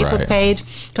for your Facebook page.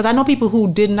 Because I know people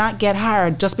who did not get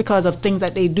hired just because of things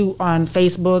that they do on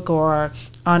Facebook or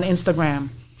on Instagram.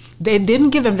 They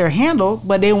didn't give them their handle,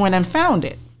 but they went and found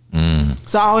it.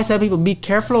 So I always tell people, be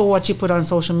careful of what you put on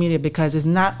social media because it's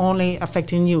not only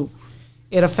affecting you.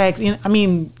 It affects,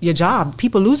 your job.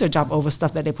 People lose their job over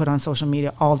stuff that they put on social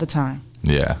media all the time.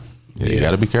 Yeah. You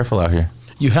got to be careful out here.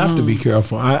 You have to be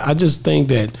careful. I just think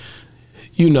that,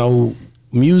 you know,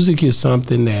 music is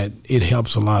something that it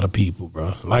helps a lot of people,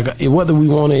 bro. Like, whether we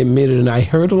want to admit it, and I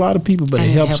hurt a lot of people, but it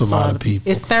helps a lot of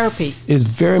people. It's therapy. It's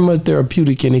very much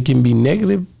therapeutic, and it can be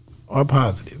negative or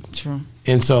positive. True.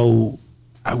 And so,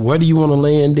 whether you want to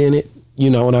land in it, you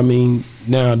know what I mean,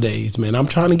 nowadays, man. I'm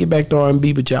trying to get back to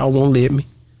R&B, but y'all won't let me.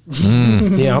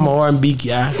 Yeah, I'm an R&B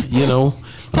guy, you know.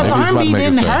 Because R&B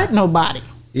didn't hurt nobody.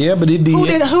 Yeah, but it did. Who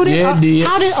did? It did.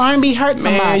 How did R&B hurt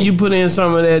somebody? Man, you put in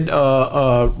some of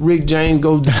that Rick James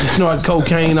go snort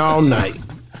cocaine all night.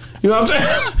 You know what I'm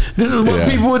saying? This is what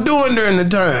people were doing during the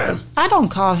time. I don't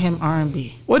call him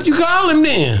R&B. What you call him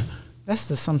then? That's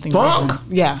just something. Funk?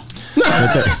 Yeah.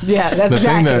 That's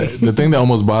exactly. The thing that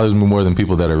almost bothers me more than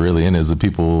people that are really in it is the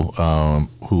people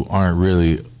who aren't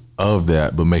really of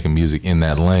that but making music in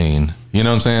that lane You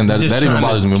know what I'm saying? That even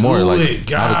bothers me more.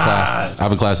 Like I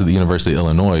have a class at the University of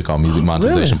Illinois called Music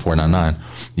Monetization 499.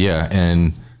 Yeah,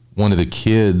 and one of the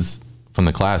kids from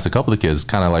the class, a couple of the kids,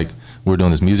 kind of like, we were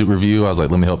doing this music review. I was like,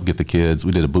 let me help get the kids.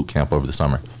 We did a boot camp over the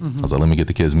summer. I was like, let me get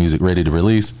the kids music ready to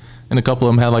release. And a couple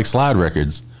of them had like slide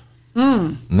records.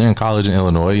 And they're in college in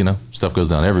Illinois, you know, stuff goes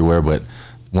down everywhere. But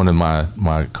one of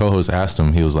my co-hosts asked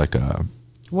him, he was like,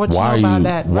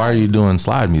 why are you doing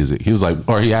slide music? He was like,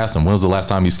 or he asked him, when was the last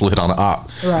time you slid on an op?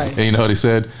 Right. And you know what he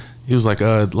said? He was like,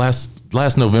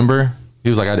 last November. He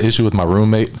was like, I had an issue with my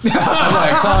roommate. I'm like,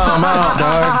 calm out,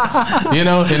 dog. You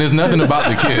know, and it's nothing about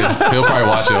the kid. He'll probably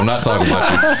watch it. I'm not talking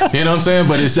about you. You know what I'm saying?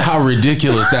 But it's how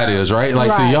ridiculous that is, right? Like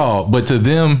to y'all, but to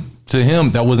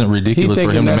him, that wasn't ridiculous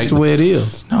for him to make. That's the way it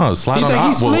is. No, slide on the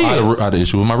op. Well, I had an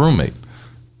issue with my roommate.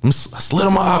 I slid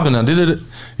on my op and I did it.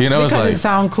 You know, because it's like, it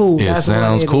sounds cool. It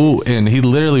sounds cool. And he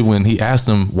literally, when he asked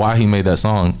him why he made that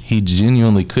song, he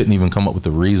genuinely couldn't even come up with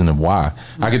the reason of why.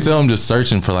 I could tell him just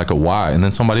searching for like a why. And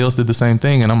then somebody else did the same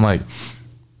thing. And I'm like,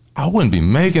 I wouldn't be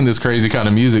making this crazy kind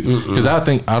of music, because I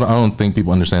don't think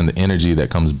people understand the energy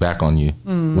that comes back on you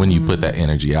when you put that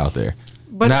energy out there.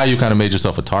 But now you kind of made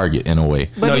yourself a target in a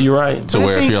way. No, you're right. To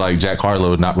where if you're like Jack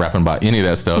Harlow, not rapping about any of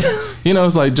that stuff, you know,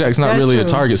 it's like Jack's not really a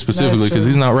target specifically because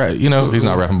he's not he's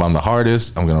not rapping about I'm the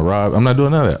hardest. I'm gonna rob. I'm not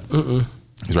doing none of that.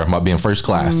 He's rapping about being first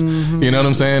class. You know what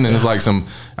I'm saying? And it's like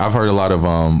I've heard a lot of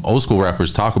old school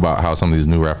rappers talk about how some of these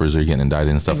new rappers are getting indicted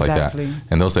and stuff like that.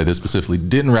 And they'll say they specifically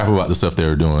didn't rap about the stuff they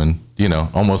were doing, you know,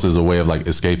 almost as a way of like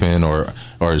escaping or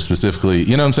specifically,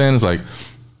 you know what I'm saying? It's like,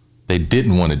 they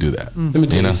didn't want to do that. Let me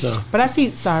tell you something. But I see,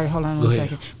 hold on one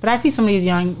second. But I see some of these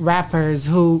young rappers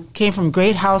who came from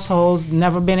great households,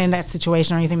 never been in that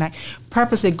situation or anything, like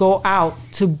purposely go out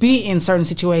to be in certain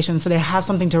situations so they have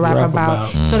something to rap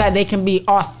about. So that they can be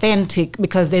authentic,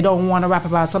 because they don't want to rap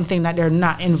about something that they're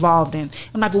not involved in.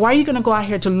 I'm like, why are you going to go out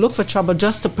here to look for trouble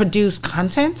just to produce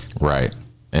content? Right.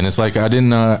 And it's like, I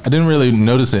didn't really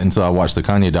notice it until I watched the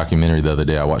Kanye documentary the other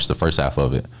day. I watched the first half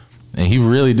of it. And he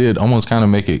really did almost kind of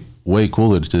make it way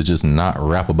cooler to just not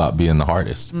rap about being the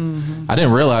hardest. I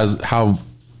didn't realize how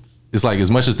it's like,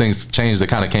 as much as things changed, they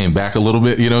kind of came back a little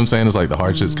bit. You know what I'm saying? It's like the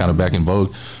hard shit's kind of back in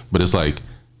vogue. But it's like,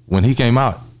 when he came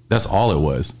out, that's all it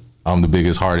was. I'm the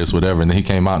biggest, hardest, whatever. And then he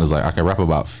came out and was like, I can rap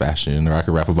about fashion, or I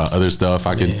can rap about other stuff.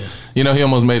 I could, you know, he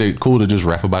almost made it cool to just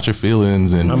rap about your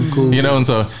feelings. And, I'm cool. You know, and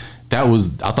so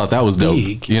I thought that was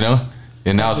dope, you know?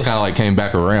 And now it's kind of like came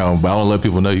back around, but I want to let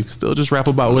people know you can still just rap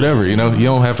about whatever, you know? You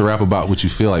don't have to rap about what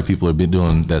you feel like people have been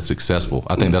doing that's successful.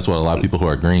 I think that's what a lot of people who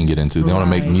are green get into. They want to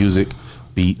make music,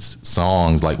 beats,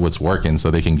 songs, like what's working so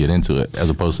they can get into it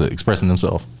as opposed to expressing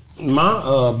themselves.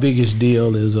 My biggest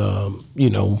deal is,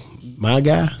 you know, my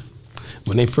guy,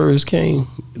 when they first came,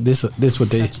 this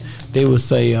what they would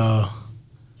say,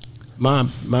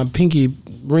 my pinky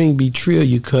ring be trill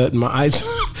you cut, my eyes.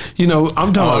 You know,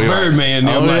 I'm talking about Birdman.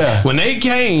 Like, when they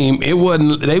came, it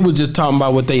wasn't. They was just talking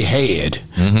about what they had,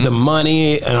 the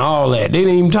money and all that. They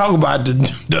didn't even talk about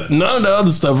none of the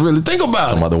other stuff. Really, think about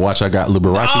talking it. about the watch I got,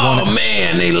 Liberace on it. Oh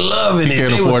man, they loving it. You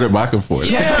can't afford it, but I can afford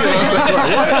it.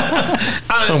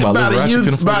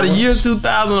 About a year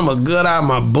 2000, I'm a gut out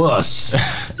my bus.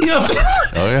 You know what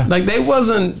I'm saying? Like they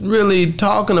wasn't really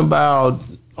talking about,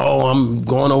 oh, I'm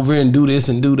going over here and do this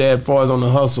and do that as far as on the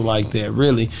hustle like that.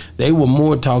 Really, they were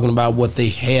more talking about what they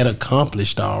had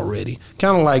accomplished already.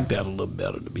 Kind of like that a little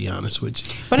better, to be honest with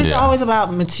you. But it's always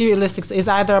about materialistic. It's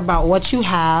either about what you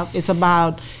have. It's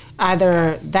about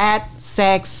either that,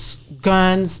 sex,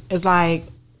 guns. It's like,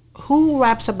 who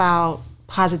raps about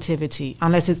positivity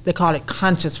unless they call it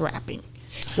conscious rapping?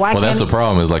 Well, that's the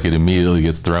problem, is like it immediately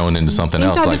gets thrown into something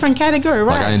else. Into a different category,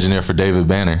 right? Like I engineer for David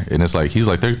Banner, and it's like, he's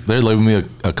like, they're labeling me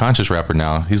a conscious rapper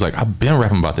now. He's like, I've been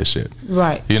rapping about this shit.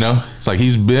 Right. You know? It's like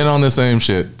he's been on the same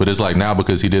shit, but it's like now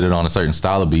because he did it on a certain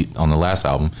style of beat on the last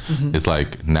album, it's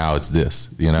like now it's this,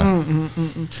 you know?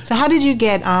 So how did you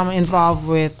get involved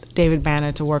with David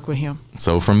Banner to work with him?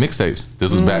 So from mixtapes.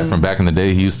 This was back in the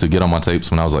day. He used to get on my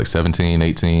tapes when I was like 17,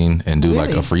 18 and do like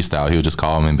a freestyle. He would just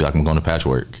call me and be like, I'm going to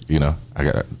Patchwork, you know? I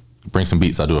got to bring some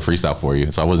beats. I'll do a freestyle for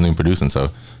you. So I wasn't even producing. So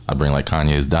I'd bring like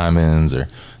Kanye's Diamonds or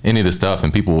any of this stuff.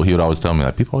 And he would always tell me,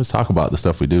 like, people always talk about the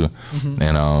stuff we do.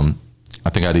 And I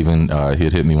think he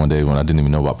had hit me one day when I didn't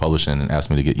even know about publishing and asked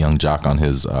me to get Young Jock on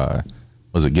his,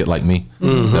 was it Get Like Me?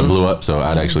 That blew up. So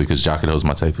I'd actually, because Jock had hosted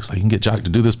my tape, he was like, you can get Jock to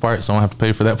do this part so I don't have to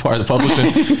pay for that part of the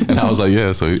publishing. And I was like,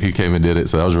 yeah. So he came and did it.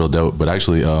 So that was real dope. But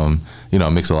actually, you know, I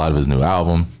mixed a lot of his new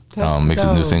album. Mixed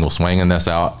his new single Swangin' that's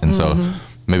out. And so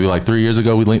maybe like 3 years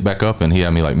ago, we linked back up and he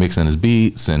had me like mixing his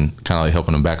beats and kind of like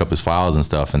helping him back up his files and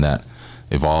stuff. And that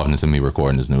evolved into me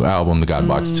recording his new album, The God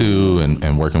Box 2,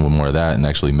 and working with more of that and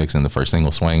actually mixing the first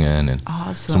single, Swinging, and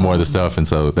some more of the stuff. And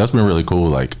so that's been really cool.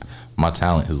 Like, my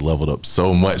talent has leveled up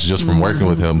so much just from working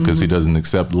with him because he doesn't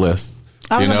accept less.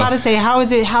 I was about to say, how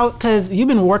is it, because you've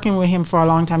been working with him for a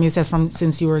long time, you said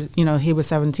since you were, he was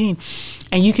 17,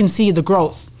 and you can see the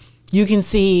growth. You can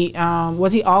see,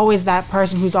 was he always that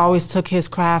person who's always took his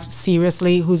craft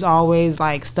seriously, who's always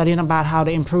like studying about how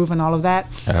to improve and all of that?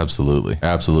 Absolutely.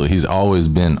 Absolutely. He's always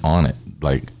been on it,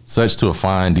 like such to a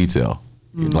fine detail,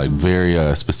 like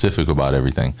very specific about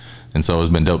everything. And so it's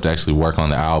been dope to actually work on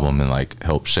the album and like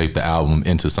help shape the album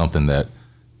into something that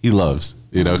he loves,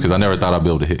 because I never thought I'd be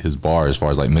able to hit his bar as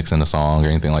far as like mixing a song or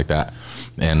anything like that.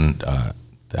 And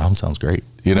the album sounds great.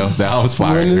 The album's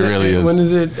fire. It really is. When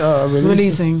is it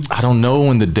releasing? I don't know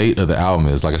when the date of the album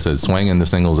is. Like I said, Swinging, the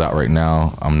single's out right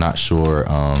now. I'm not sure.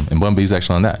 And Bun B's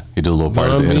actually on that. He did a little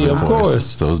part of the end of it for course. us.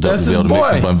 So it was dope to be able to mix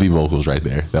some Bun B vocals right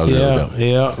there. That was really dope.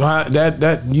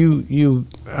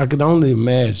 Yeah. I could only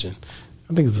imagine.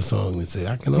 I think it's a song that said,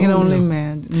 I can only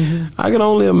imagine. Mm-hmm. I can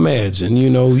only imagine,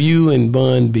 you and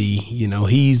Bun B,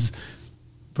 he's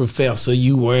professor,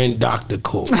 you weren't Dr.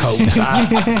 Coach.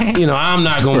 I'm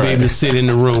not going to be able to sit in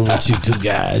the room with you two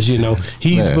guys,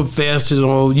 He's professor,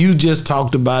 you just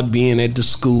talked about being at the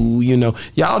school,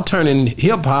 Y'all turning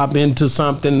hip-hop into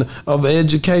something of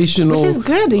educational. Which is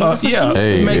good.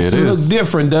 It makes it look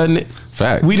different, doesn't it?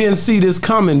 Facts. We didn't see this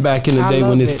coming back in the day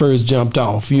when it first jumped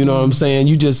off. You know what I'm saying?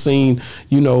 You just seen,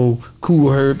 Kool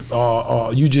Herc,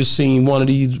 you just seen one of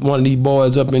these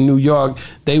boys up in New York.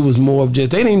 They was more of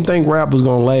just, they didn't even think rap was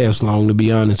gonna last long, to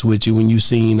be honest with you. When you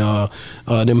seen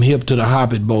them Hip to the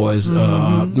Hobbit boys,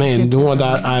 man, the ones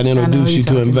I introduced you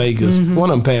to in Vegas. One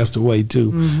of them passed away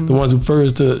too. The ones who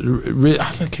first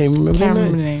I can't remember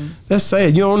their name. That's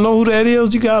sad. You don't know who that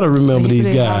is. You gotta remember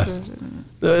these guys.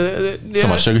 Talking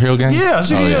about Sugar Hill Gang? Yeah,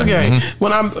 Sugar Hill Gang.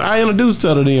 When I introduced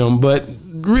her to them, but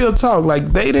real talk, like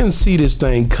they didn't see this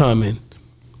thing coming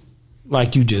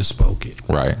like you just spoke it.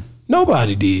 Right.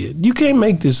 Nobody did. You can't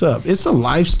make this up. It's a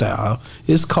lifestyle.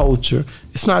 It's culture.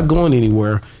 It's not going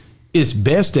anywhere. It's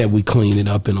best that we clean it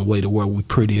up in a way to where we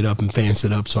pretty it up and fancy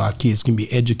it up so our kids can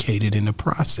be educated in the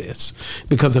process.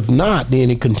 Because if not, then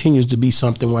it continues to be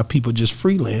something where people just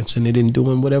freelancing it and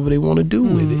doing whatever they want to do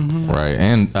with it. Right.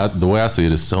 And the way I see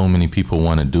it is so many people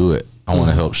want to do it. I want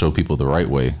to help show people the right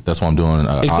way. That's why I'm doing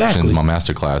Options, my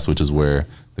master class, which is where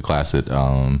the class at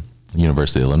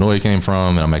University of Illinois came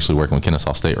from. And I'm actually working with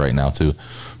Kennesaw State right now too.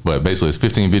 But basically it's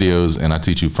 15 videos and I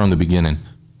teach you from the beginning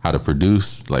how to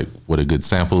produce, like what a good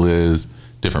sample is,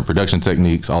 different production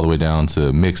techniques, all the way down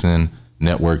to mixing,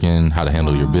 networking, how to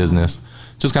handle your business.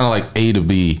 Just kind of like A to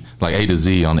B, like A to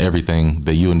Z on everything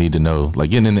that you would need to know, like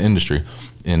getting in the industry.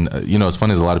 And, it's funny,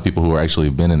 there's a lot of people who are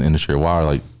actually been in the industry a while,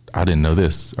 like, I didn't know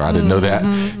this or I didn't know that,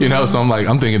 So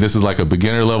I'm thinking this is like a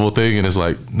beginner level thing. And it's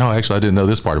like, no, actually, I didn't know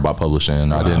this part about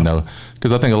publishing. Or I didn't know,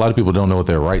 because I think a lot of people don't know what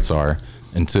their rights are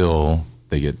until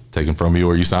they get taken from you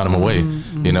or you sign them away.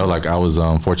 Like I was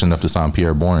fortunate enough to sign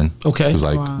Pierre Bourne. Okay. Who's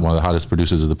like one of the hottest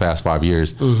producers of the past 5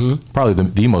 years. Probably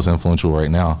the most influential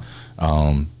right now.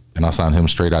 And I signed him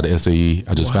straight out of SAE.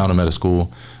 I just found him at a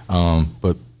school.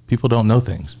 But people don't know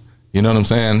things. You know what I'm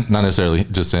saying? Not necessarily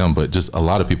just him, but just a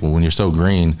lot of people. When you're so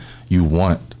green, you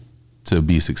want to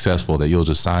be successful that you'll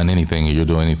just sign anything or you'll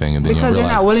do anything, and then because you're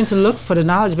not willing to look for the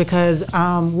knowledge. Because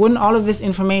wouldn't all of this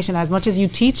information, as much as you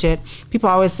teach it, people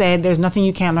always say there's nothing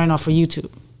you can't learn off of YouTube.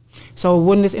 So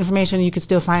wouldn't this information you could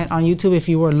still find it on YouTube if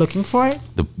you were looking for it?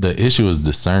 The issue is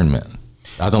discernment.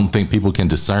 I don't think people can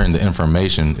discern the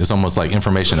information. It's almost like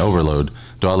information overload.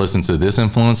 Do I listen to this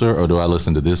influencer or do I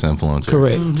listen to this influencer?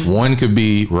 Correct. One could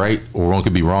be right or one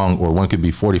could be wrong, or one could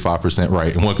be 45%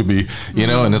 right and one could be,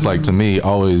 and it's like, to me,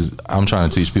 always I'm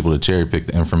trying to teach people to cherry pick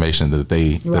the information that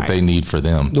they need for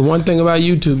them. The one thing about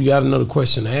YouTube, you got another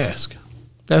question to ask.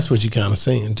 That's what you're kind of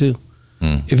saying too.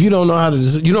 If you don't know how to,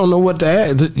 you don't know what to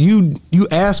ask. You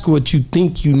ask what you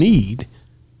think you need.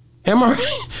 Am I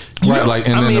right? Right. Like,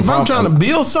 and if I'm trying to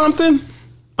build something,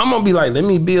 I'm gonna be like, let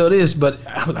me build this, but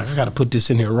I got to put this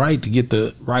in here right to get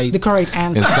the correct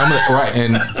answer.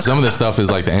 And some of the stuff is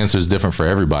like the answer is different for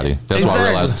everybody. That's why I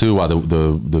realized too why the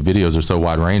videos are so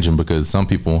wide ranging, because some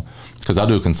people, because I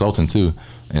do consulting too,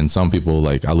 and some people,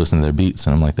 like, I listen to their beats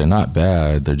and I'm like, they're not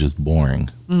bad, they're just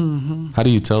boring. How do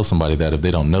you tell somebody that if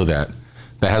they don't know that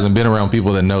hasn't been around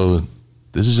people that know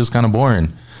this is just kind of boring?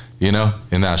 And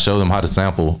then I show them how to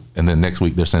sample, and then next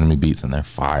week they're sending me beats and they're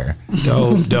fire.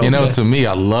 Dope. To me,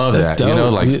 I love that.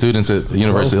 Dope. Like students at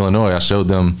University of Illinois, I showed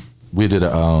them we did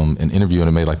an interview and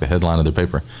it made like the headline of their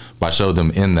paper. But I showed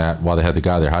them in that while they had the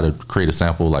guy there how to create a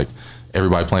sample, like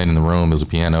everybody playing in the room is a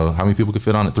piano. How many people could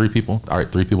fit on it? 3 people. All right,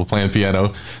 3 people playing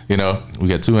piano. You know, we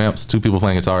got 2 amps, 2 people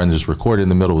playing guitar, and just record it in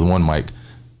the middle with 1 mic,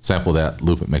 sample that,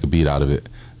 loop it, make a beat out of it,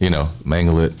 you know,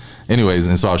 mangle it. Anyways,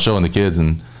 and so I was showing the kids,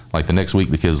 and like the next week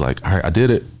the kid's like, all right, I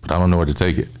did it, but I don't know where to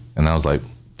take it. And I was like,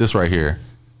 this right here.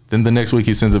 Then the next week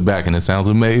he sends it back and it sounds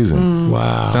amazing.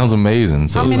 Wow. It sounds amazing.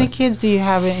 So how many kids do you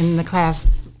have in the class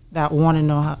that want to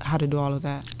know how to do all of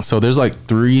that? So there's like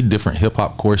 3 different hip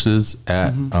hop courses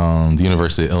at the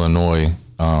University of Illinois.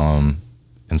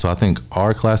 And so I think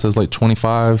our class has like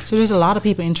 25. So there's a lot of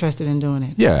people interested in doing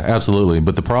it. Yeah, absolutely.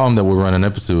 But the problem that we're running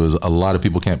up to is a lot of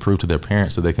people can't prove to their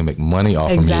parents that they can make money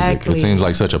off of music. It seems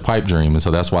like such a pipe dream. And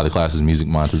so that's why the class is Music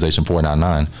Monetization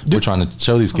 499. We're trying to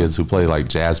show these kids who play like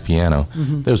jazz piano.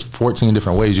 There's 14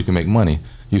 different ways you can make money.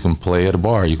 You can play at a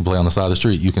bar. You can play on the side of the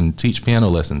street. You can teach piano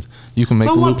lessons. You can make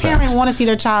loop packs. But what parent want to see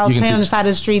their child playing on the side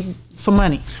of the street for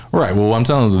money? Right. Well, what I'm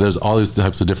telling you, there's all these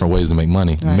types of different ways to make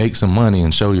money. Right. Make some money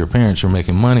and show your parents you're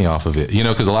making money off of it. You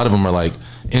know, because a lot of them are like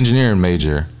engineering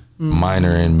major,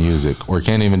 minor in music, or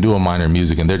can't even do a minor in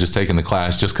music, and they're just taking the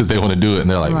class just because they want to do it. And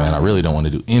they're like, man, I really don't want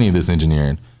to do any of this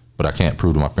engineering, but I can't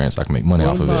prove to my parents I can make money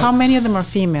off of it. How many of them are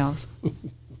females?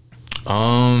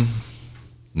 Not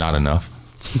enough.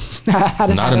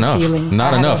 Not enough.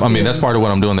 Not enough. I mean, that's part of what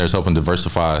I'm doing there is helping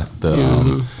diversify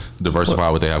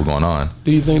what they have going on.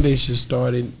 Do you think they should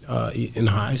start in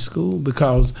high school?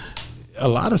 Because a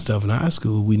lot of stuff in high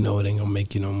school, we know it ain't gonna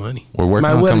make you no money. We're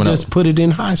working on coming just put it in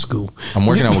high school. I'm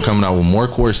working on coming out with more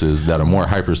courses that are more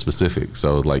hyper specific.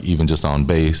 So like even just on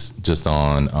bass, just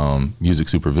on music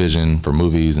supervision for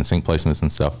movies and sync placements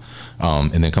and stuff,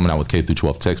 and then coming out with K through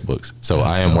 12 textbooks. So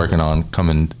I am working on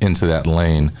coming into that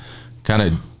lane. Kind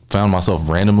of found myself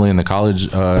randomly in the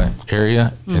college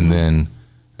area, and then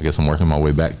I guess I'm working my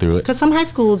way back through it. Because some high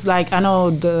schools, like I know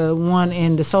the one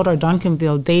in DeSoto or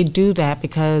Duncanville, they do that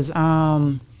because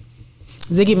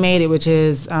Ziggy Made It, which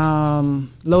is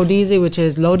Lodizi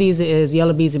is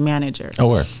Yellow Beezy manager. Oh,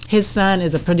 where? His son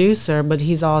is a producer, but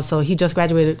he just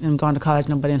graduated and gone to college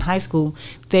now. But in high school,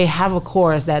 they have a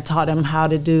course that taught them how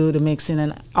to do the mixing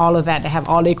and all of that. They have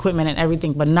all the equipment and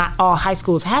everything, but not all high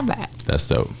schools have that. That's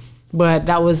dope. But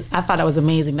I thought that was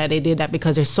amazing that they did that,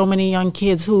 because there's so many young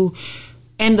kids who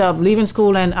end up leaving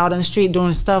school and out on the street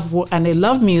doing stuff, and they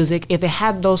love music. If they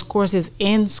had those courses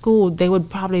in school, they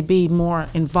would probably be more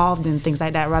involved in things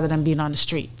like that rather than being on the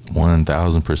street.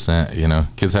 1,000%. You know,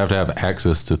 kids have to have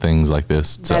access to things like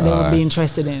this that they would be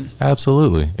interested in.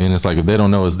 Absolutely. And it's like, if they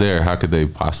don't know it's there, how could they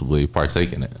possibly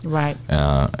partake in it? Right.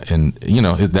 And you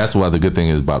know, that's why the good thing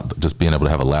is about just being able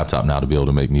to have a laptop now to be able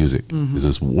to make music, is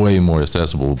it's way more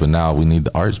accessible. But now we need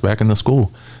the arts back in the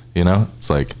school. You know,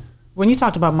 it's like, when you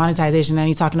talked about monetization and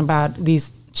you're talking about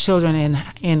these children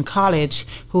in college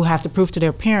who have to prove to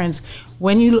their parents,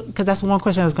 because that's one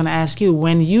question I was going to ask you,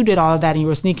 when you did all of that and you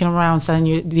were sneaking around selling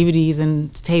your DVDs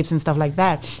and tapes and stuff like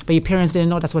that, but your parents didn't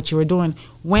know that's what you were doing,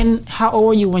 how old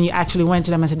were you when you actually went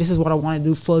to them and said, this is what I want to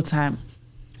do full time?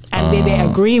 And did they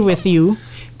agree with you?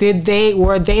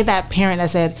 Were they that parent that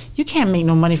said, you can't make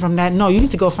no money from that? No, you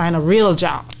need to go find a real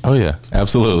job. Oh yeah,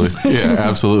 absolutely. Yeah,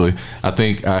 absolutely. I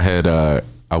think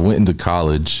I went into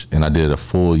college and I did a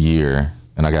full year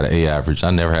and I got an A average.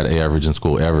 I never had an A average in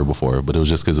school ever before, but it was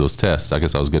just because it was tests. I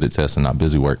guess I was good at tests and not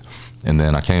busy work. And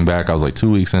then I came back, I was like 2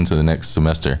 weeks into the next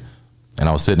semester, and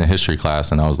I was sitting in history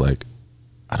class and I was like,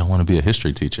 I don't want to be a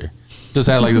history teacher. Just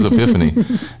had like this epiphany.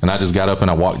 And I just got up and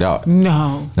I walked out.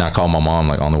 No. And I called my mom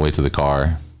like on the way to the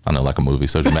car. I know, like a movie,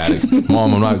 so dramatic.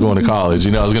 Mom, I'm not going to college.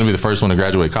 You know, I was going to be the first one to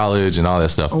graduate college and all that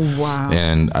stuff. Oh, wow.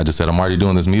 And I just said, I'm already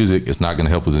doing this music. It's not going to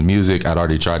help with the music. I'd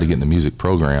already tried to get in the music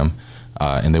program,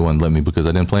 and they wouldn't let me because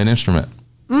I didn't play an instrument.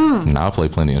 Now I play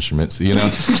plenty of instruments, you know?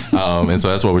 And so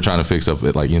that's what we're trying to fix up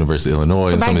at like University of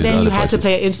Illinois and some of these other places. Back then you had to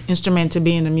play an instrument to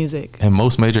be in the music. And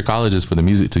most major colleges, for the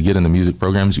music, to get in the music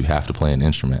programs, you have to play an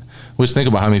instrument. Which, think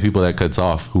about how many people that cuts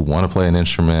off who want to play an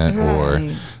instrument.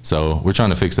 Right. So we're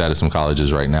trying to fix that at some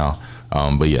colleges right now.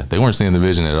 But yeah, they weren't seeing the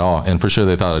vision at all, and for sure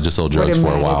they thought I just sold drugs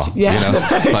for a while. Yeah. You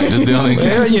know, like just dealing in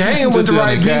cash. You're hanging with the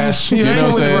right people. You know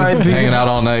what I'm saying? Hanging out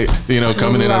all night. You know,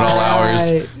 coming in at all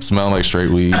hours, smelling like straight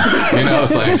weed. You know,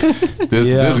 it's like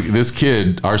this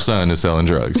kid, our son, is selling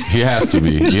drugs. He has to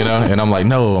be. You know, and I'm like,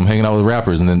 no, I'm hanging out with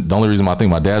rappers. And then the only reason I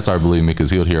think my dad started believing me because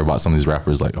he would hear about some of these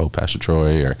rappers like, oh, Pastor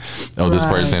Troy, or this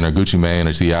person, or Gucci Mane,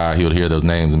 or T.I. He would hear those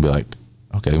names and be like,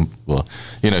 okay, well,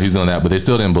 you know, he's doing that, but they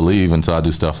still didn't believe until I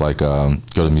do stuff like go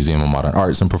to the Museum of Modern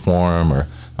Arts and perform, or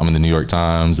I'm in the New York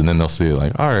Times, and then they'll see it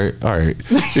like, all right.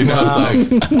 You know,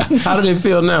 it's like, how do they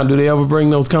feel now? Do they ever bring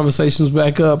those conversations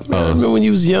back up? Man, remember when you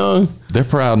was young? They're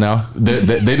proud now. They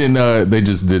didn't. They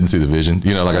just didn't see the vision.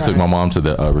 You know, like I took my mom to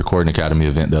the Recording Academy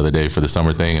event the other day for the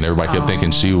summer thing, and everybody kept thinking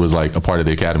she was like a part of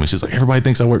the academy. She's like, everybody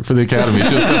thinks I work for the academy.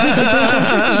 She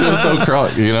was so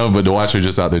crunk, you know. But to watch her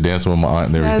just out there dancing with my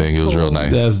aunt and everything, it was real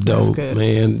nice. That's dope,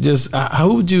 man. Just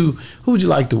who would you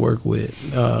like to work with?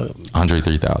 Andre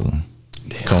 3000.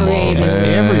 Damn. Come on,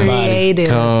 man. Creative.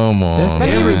 Come on. But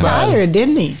he retired,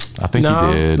 didn't he? I think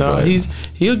he did. No,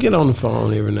 he'll get on the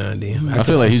phone every now and then. I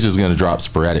feel like he's just going to drop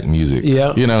sporadic music.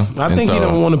 Yeah. You know? I think he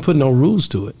don't want to put no rules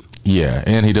to it. Yeah.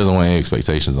 And he doesn't want any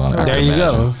expectations on it. There you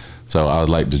go. So I would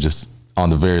like to just, on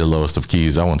the very lowest of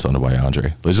keys, I won't tell nobody,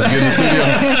 Andre. Let's just get in the studio.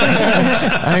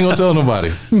 I ain't going to tell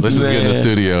nobody. Let's just get in the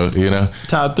studio, you know?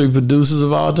 Top 3 producers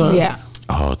of all time? Yeah.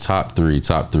 Oh, top three.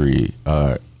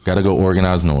 Gotta go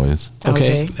Organized Noise.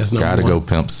 Okay. That's number Gotta one. go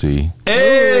Pimp C.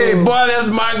 Hey, boy, that's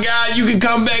my guy. You can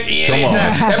come back anytime.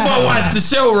 That boy watched the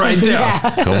show right there.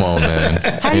 Come on, man.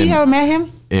 Have you ever met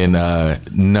him? And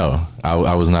no,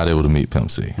 I was not able to meet Pimp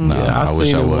C. No, Yeah, I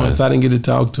wish I was. Once. I didn't get to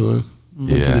talk to him.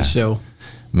 Went to the show.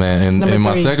 Man, and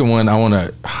my second one, I want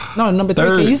to. No, number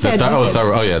 3. You said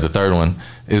the third one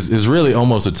is really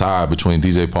almost a tie between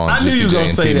DJ Paul and Juicy J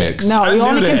and T-Mix. No, you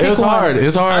only can pick one. It's hard.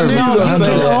 It's hard. You can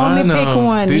only pick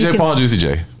one. DJ Paul and Juicy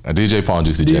J. DJ Paul and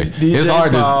Juicy J. It's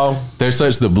hard. They're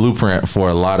such the blueprint for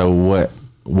a lot of what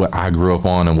I grew up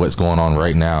on and what's going on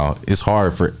right now. It's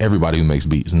hard for everybody who makes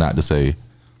beats not to say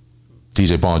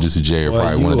DJ Paul and Juicy J are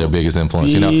probably one of their biggest influence,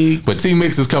 you know. But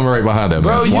T-Mix is coming right behind that,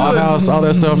 man. Swab House, all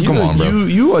that stuff. Come on, bro.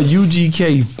 You a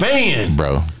UGK fan,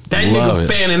 bro. That nigga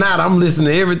fanning out. I'm listening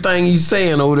to everything he's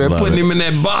saying over there, putting him in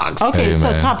that box. Okay,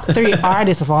 so top 3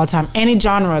 artists of all time, any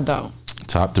genre though.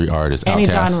 Top 3 artists. Any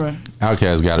genre.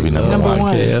 Outkast got to be number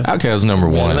one. Outkast number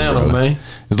one, Atlanta, bro. Man.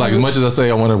 It's like as much as I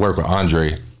say I want to work with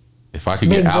Andre. If I could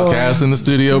get Outkast in the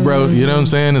studio, bro, you know what I'm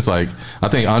saying? It's like, I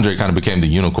think Andre kind of became the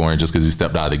unicorn just because he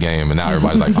stepped out of the game, and now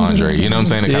everybody's like Andre. You know what I'm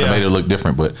saying? It kind of made it look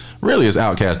different, but really it's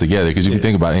Outkast together because you can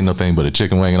think about it, ain't no thing but a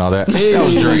chicken wing and all that. That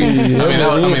was Drake.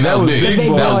 That was big.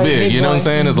 That was big. You know what I'm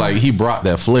saying? It's like he brought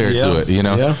that flair to it. You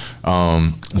know.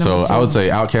 So I would say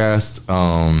Outkast.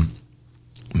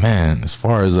 Man, as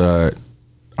far as are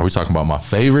we talking about my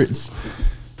favorites?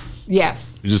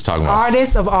 Yes. You're just talking about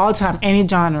artists of all time, any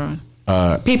genre.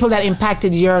 People that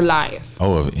impacted your life.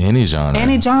 Oh, of any genre.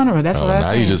 Any genre. That's what I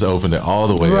said. Now you just opened it all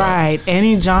the way right. Up.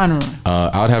 Any genre.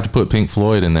 I would have to put Pink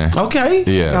Floyd in there. Okay.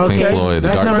 Yeah, okay. Pink Floyd.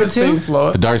 That's number 2.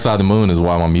 The Dark Side of the Moon is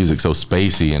why my music's so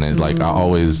spacey, and it like I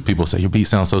always people say your beat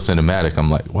sounds so cinematic. I'm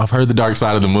like, well, I've heard the Dark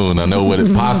Side of the Moon. I know what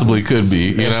it possibly could be.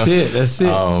 You know. That's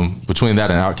it. Between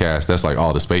that and Outkast, that's like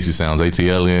all the spacey sounds,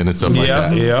 ATL in and stuff like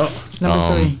that. Yeah.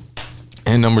 Number 3.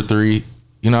 And number 3,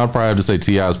 you know, I'd probably have to say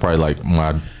T.I. is probably like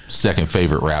my second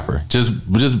favorite rapper, just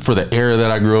for the era that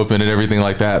I grew up in and everything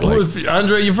like that. Like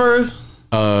Andre, you first?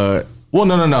 Well,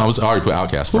 no. I already put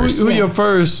Outkast first. Who your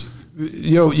first?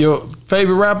 Your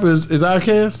favorite rapper is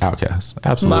Outkast? Outkast,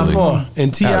 absolutely. By far.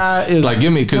 And T.I. is like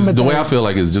give me because the way I feel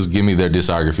like is just give me their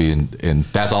discography and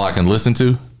that's all I can listen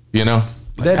to. You know,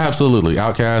 absolutely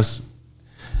Outkast.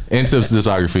 And Tip's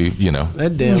discography, you know.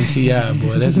 That damn T.I.,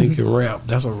 boy, that nigga can rap.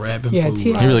 That's a rapping fool.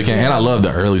 He really can. And I love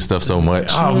the early stuff so much.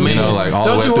 Oh, man. You know, like all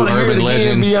Don't the way through Urban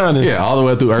Legend. Be honest. Yeah, all the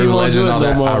way through Urban Legend and all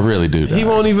that. I really do that. He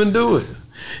won't even do it.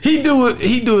 He do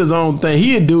his own thing.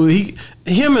 He'd do it.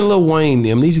 Him and Lil Wayne,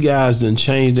 these guys done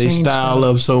changed their style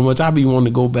up so much. I be wanting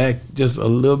to go back just a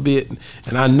little bit.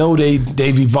 And I know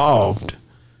they've evolved.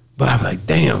 But I'm like,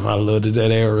 damn, I loved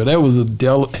that era. That was a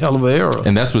hell of an era.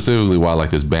 And that's specifically why I like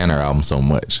this Banner album so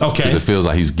much. Okay. Because it feels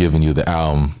like he's giving you the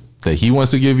album that he wants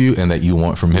to give you and that you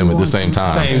want from him at the same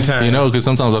time. You know, because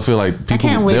sometimes I feel like people,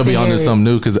 they'll be onto something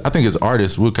new. Because I think as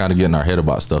artists, we'll kind of get in our head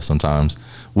about stuff sometimes.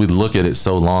 We look at it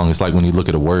so long. It's like when you look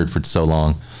at a word for so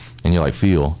long and you're like,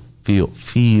 feel. That's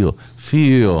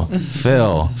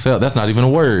not even a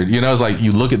word. You know, it's like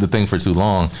you look at the thing for too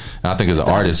long. And I think as an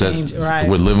artist,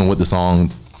 we're living with the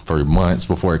song for months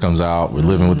before it comes out. We're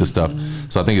living with this stuff.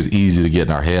 So I think it's easy to get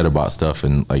in our head about stuff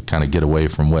and like kind of get away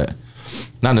from what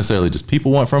not necessarily just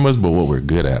people want from us, but what we're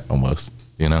good at almost,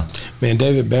 you know? Man,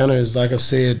 David Banner is, like I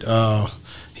said,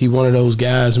 he one of those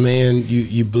guys, man,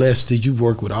 you blessed that you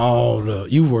work with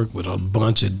a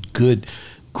bunch of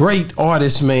great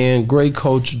artists, man, great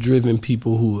culture-driven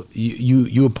people who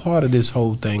you're a part of this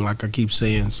whole thing, like I keep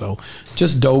saying. So,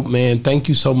 just dope, man. Thank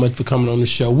you so much for coming on the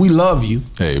show. We love you.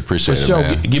 Hey, appreciate it,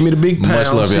 man. Give me the big pound.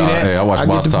 Much love, y'all. Hey, I watch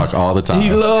Boss Talk all the time. He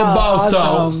love Boss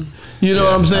Talk. You know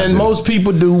what I'm saying? Most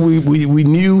people do. We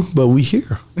knew, but we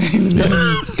here.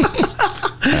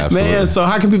 I Man, so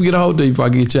how can people get a hold of you before I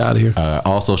get you out of here?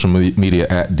 All social media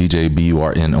at DJ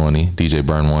BURN DJ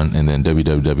Burn One, and then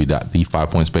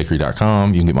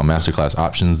www.the5pointsbakery.com. You can get my masterclass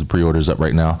options. The pre-order's up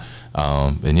right now.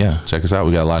 And yeah, check us out.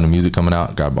 We got a lot of music coming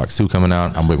out. Got Box 2 coming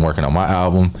out. I've been working on my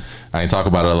album. I ain't talk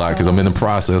about it a lot because I'm in the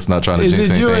process, not trying to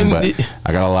jinx anything, but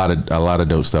I got a lot of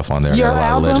dope stuff on there. Your I got a lot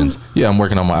album? of legends. Yeah, I'm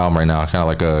working on my album right now, kind of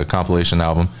like a compilation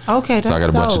album. Okay, that's so I got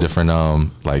a bunch of dope.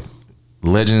 different like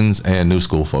legends and new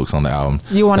school folks on the album.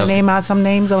 You want to name out some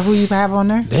names of who you have on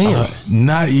there? Damn.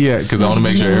 Not yet, because I want to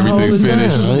make sure everything's hold it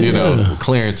finished. down. You know, Yeah.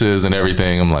 clearances and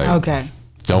everything. I'm like, Okay.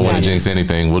 don't want to Gotcha. jinx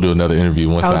anything. We'll do another interview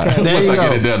once Okay. There once you I go.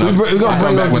 get it done. We're going to I'll come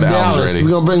bring back them when to the album's Dallas. ready. We're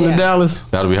going to bring them Yeah. to Dallas.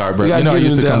 That'll be hard, bro. We gotta You know, I get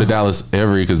used to you come to down. Dallas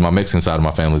because my Mexican side of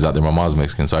my family's out there. My mom's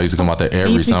Mexican, so I used to come out there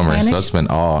every you speak summer. So Spanish? I spent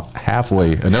all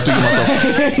halfway enough to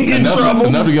get myself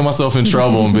enough to get myself in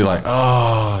trouble and be like,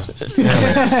 oh,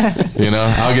 damn it. You know,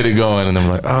 I'll get it going, and I'm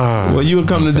like, oh. Well, you will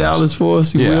come to Dallas for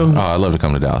us? You Yeah, will? oh, I'd love to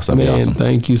come to Dallas. That'd be Man, awesome.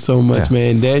 thank you so much, Yeah.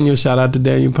 man. Daniel, shout out to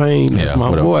Daniel Payne. That's Yeah, my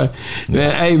what up? boy.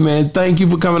 Man, hey, man, thank you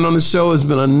for coming on the show. It's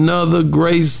been another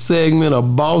great segment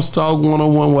of Boss Talk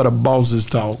 101, where the bosses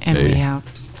talk. And we Hey. out.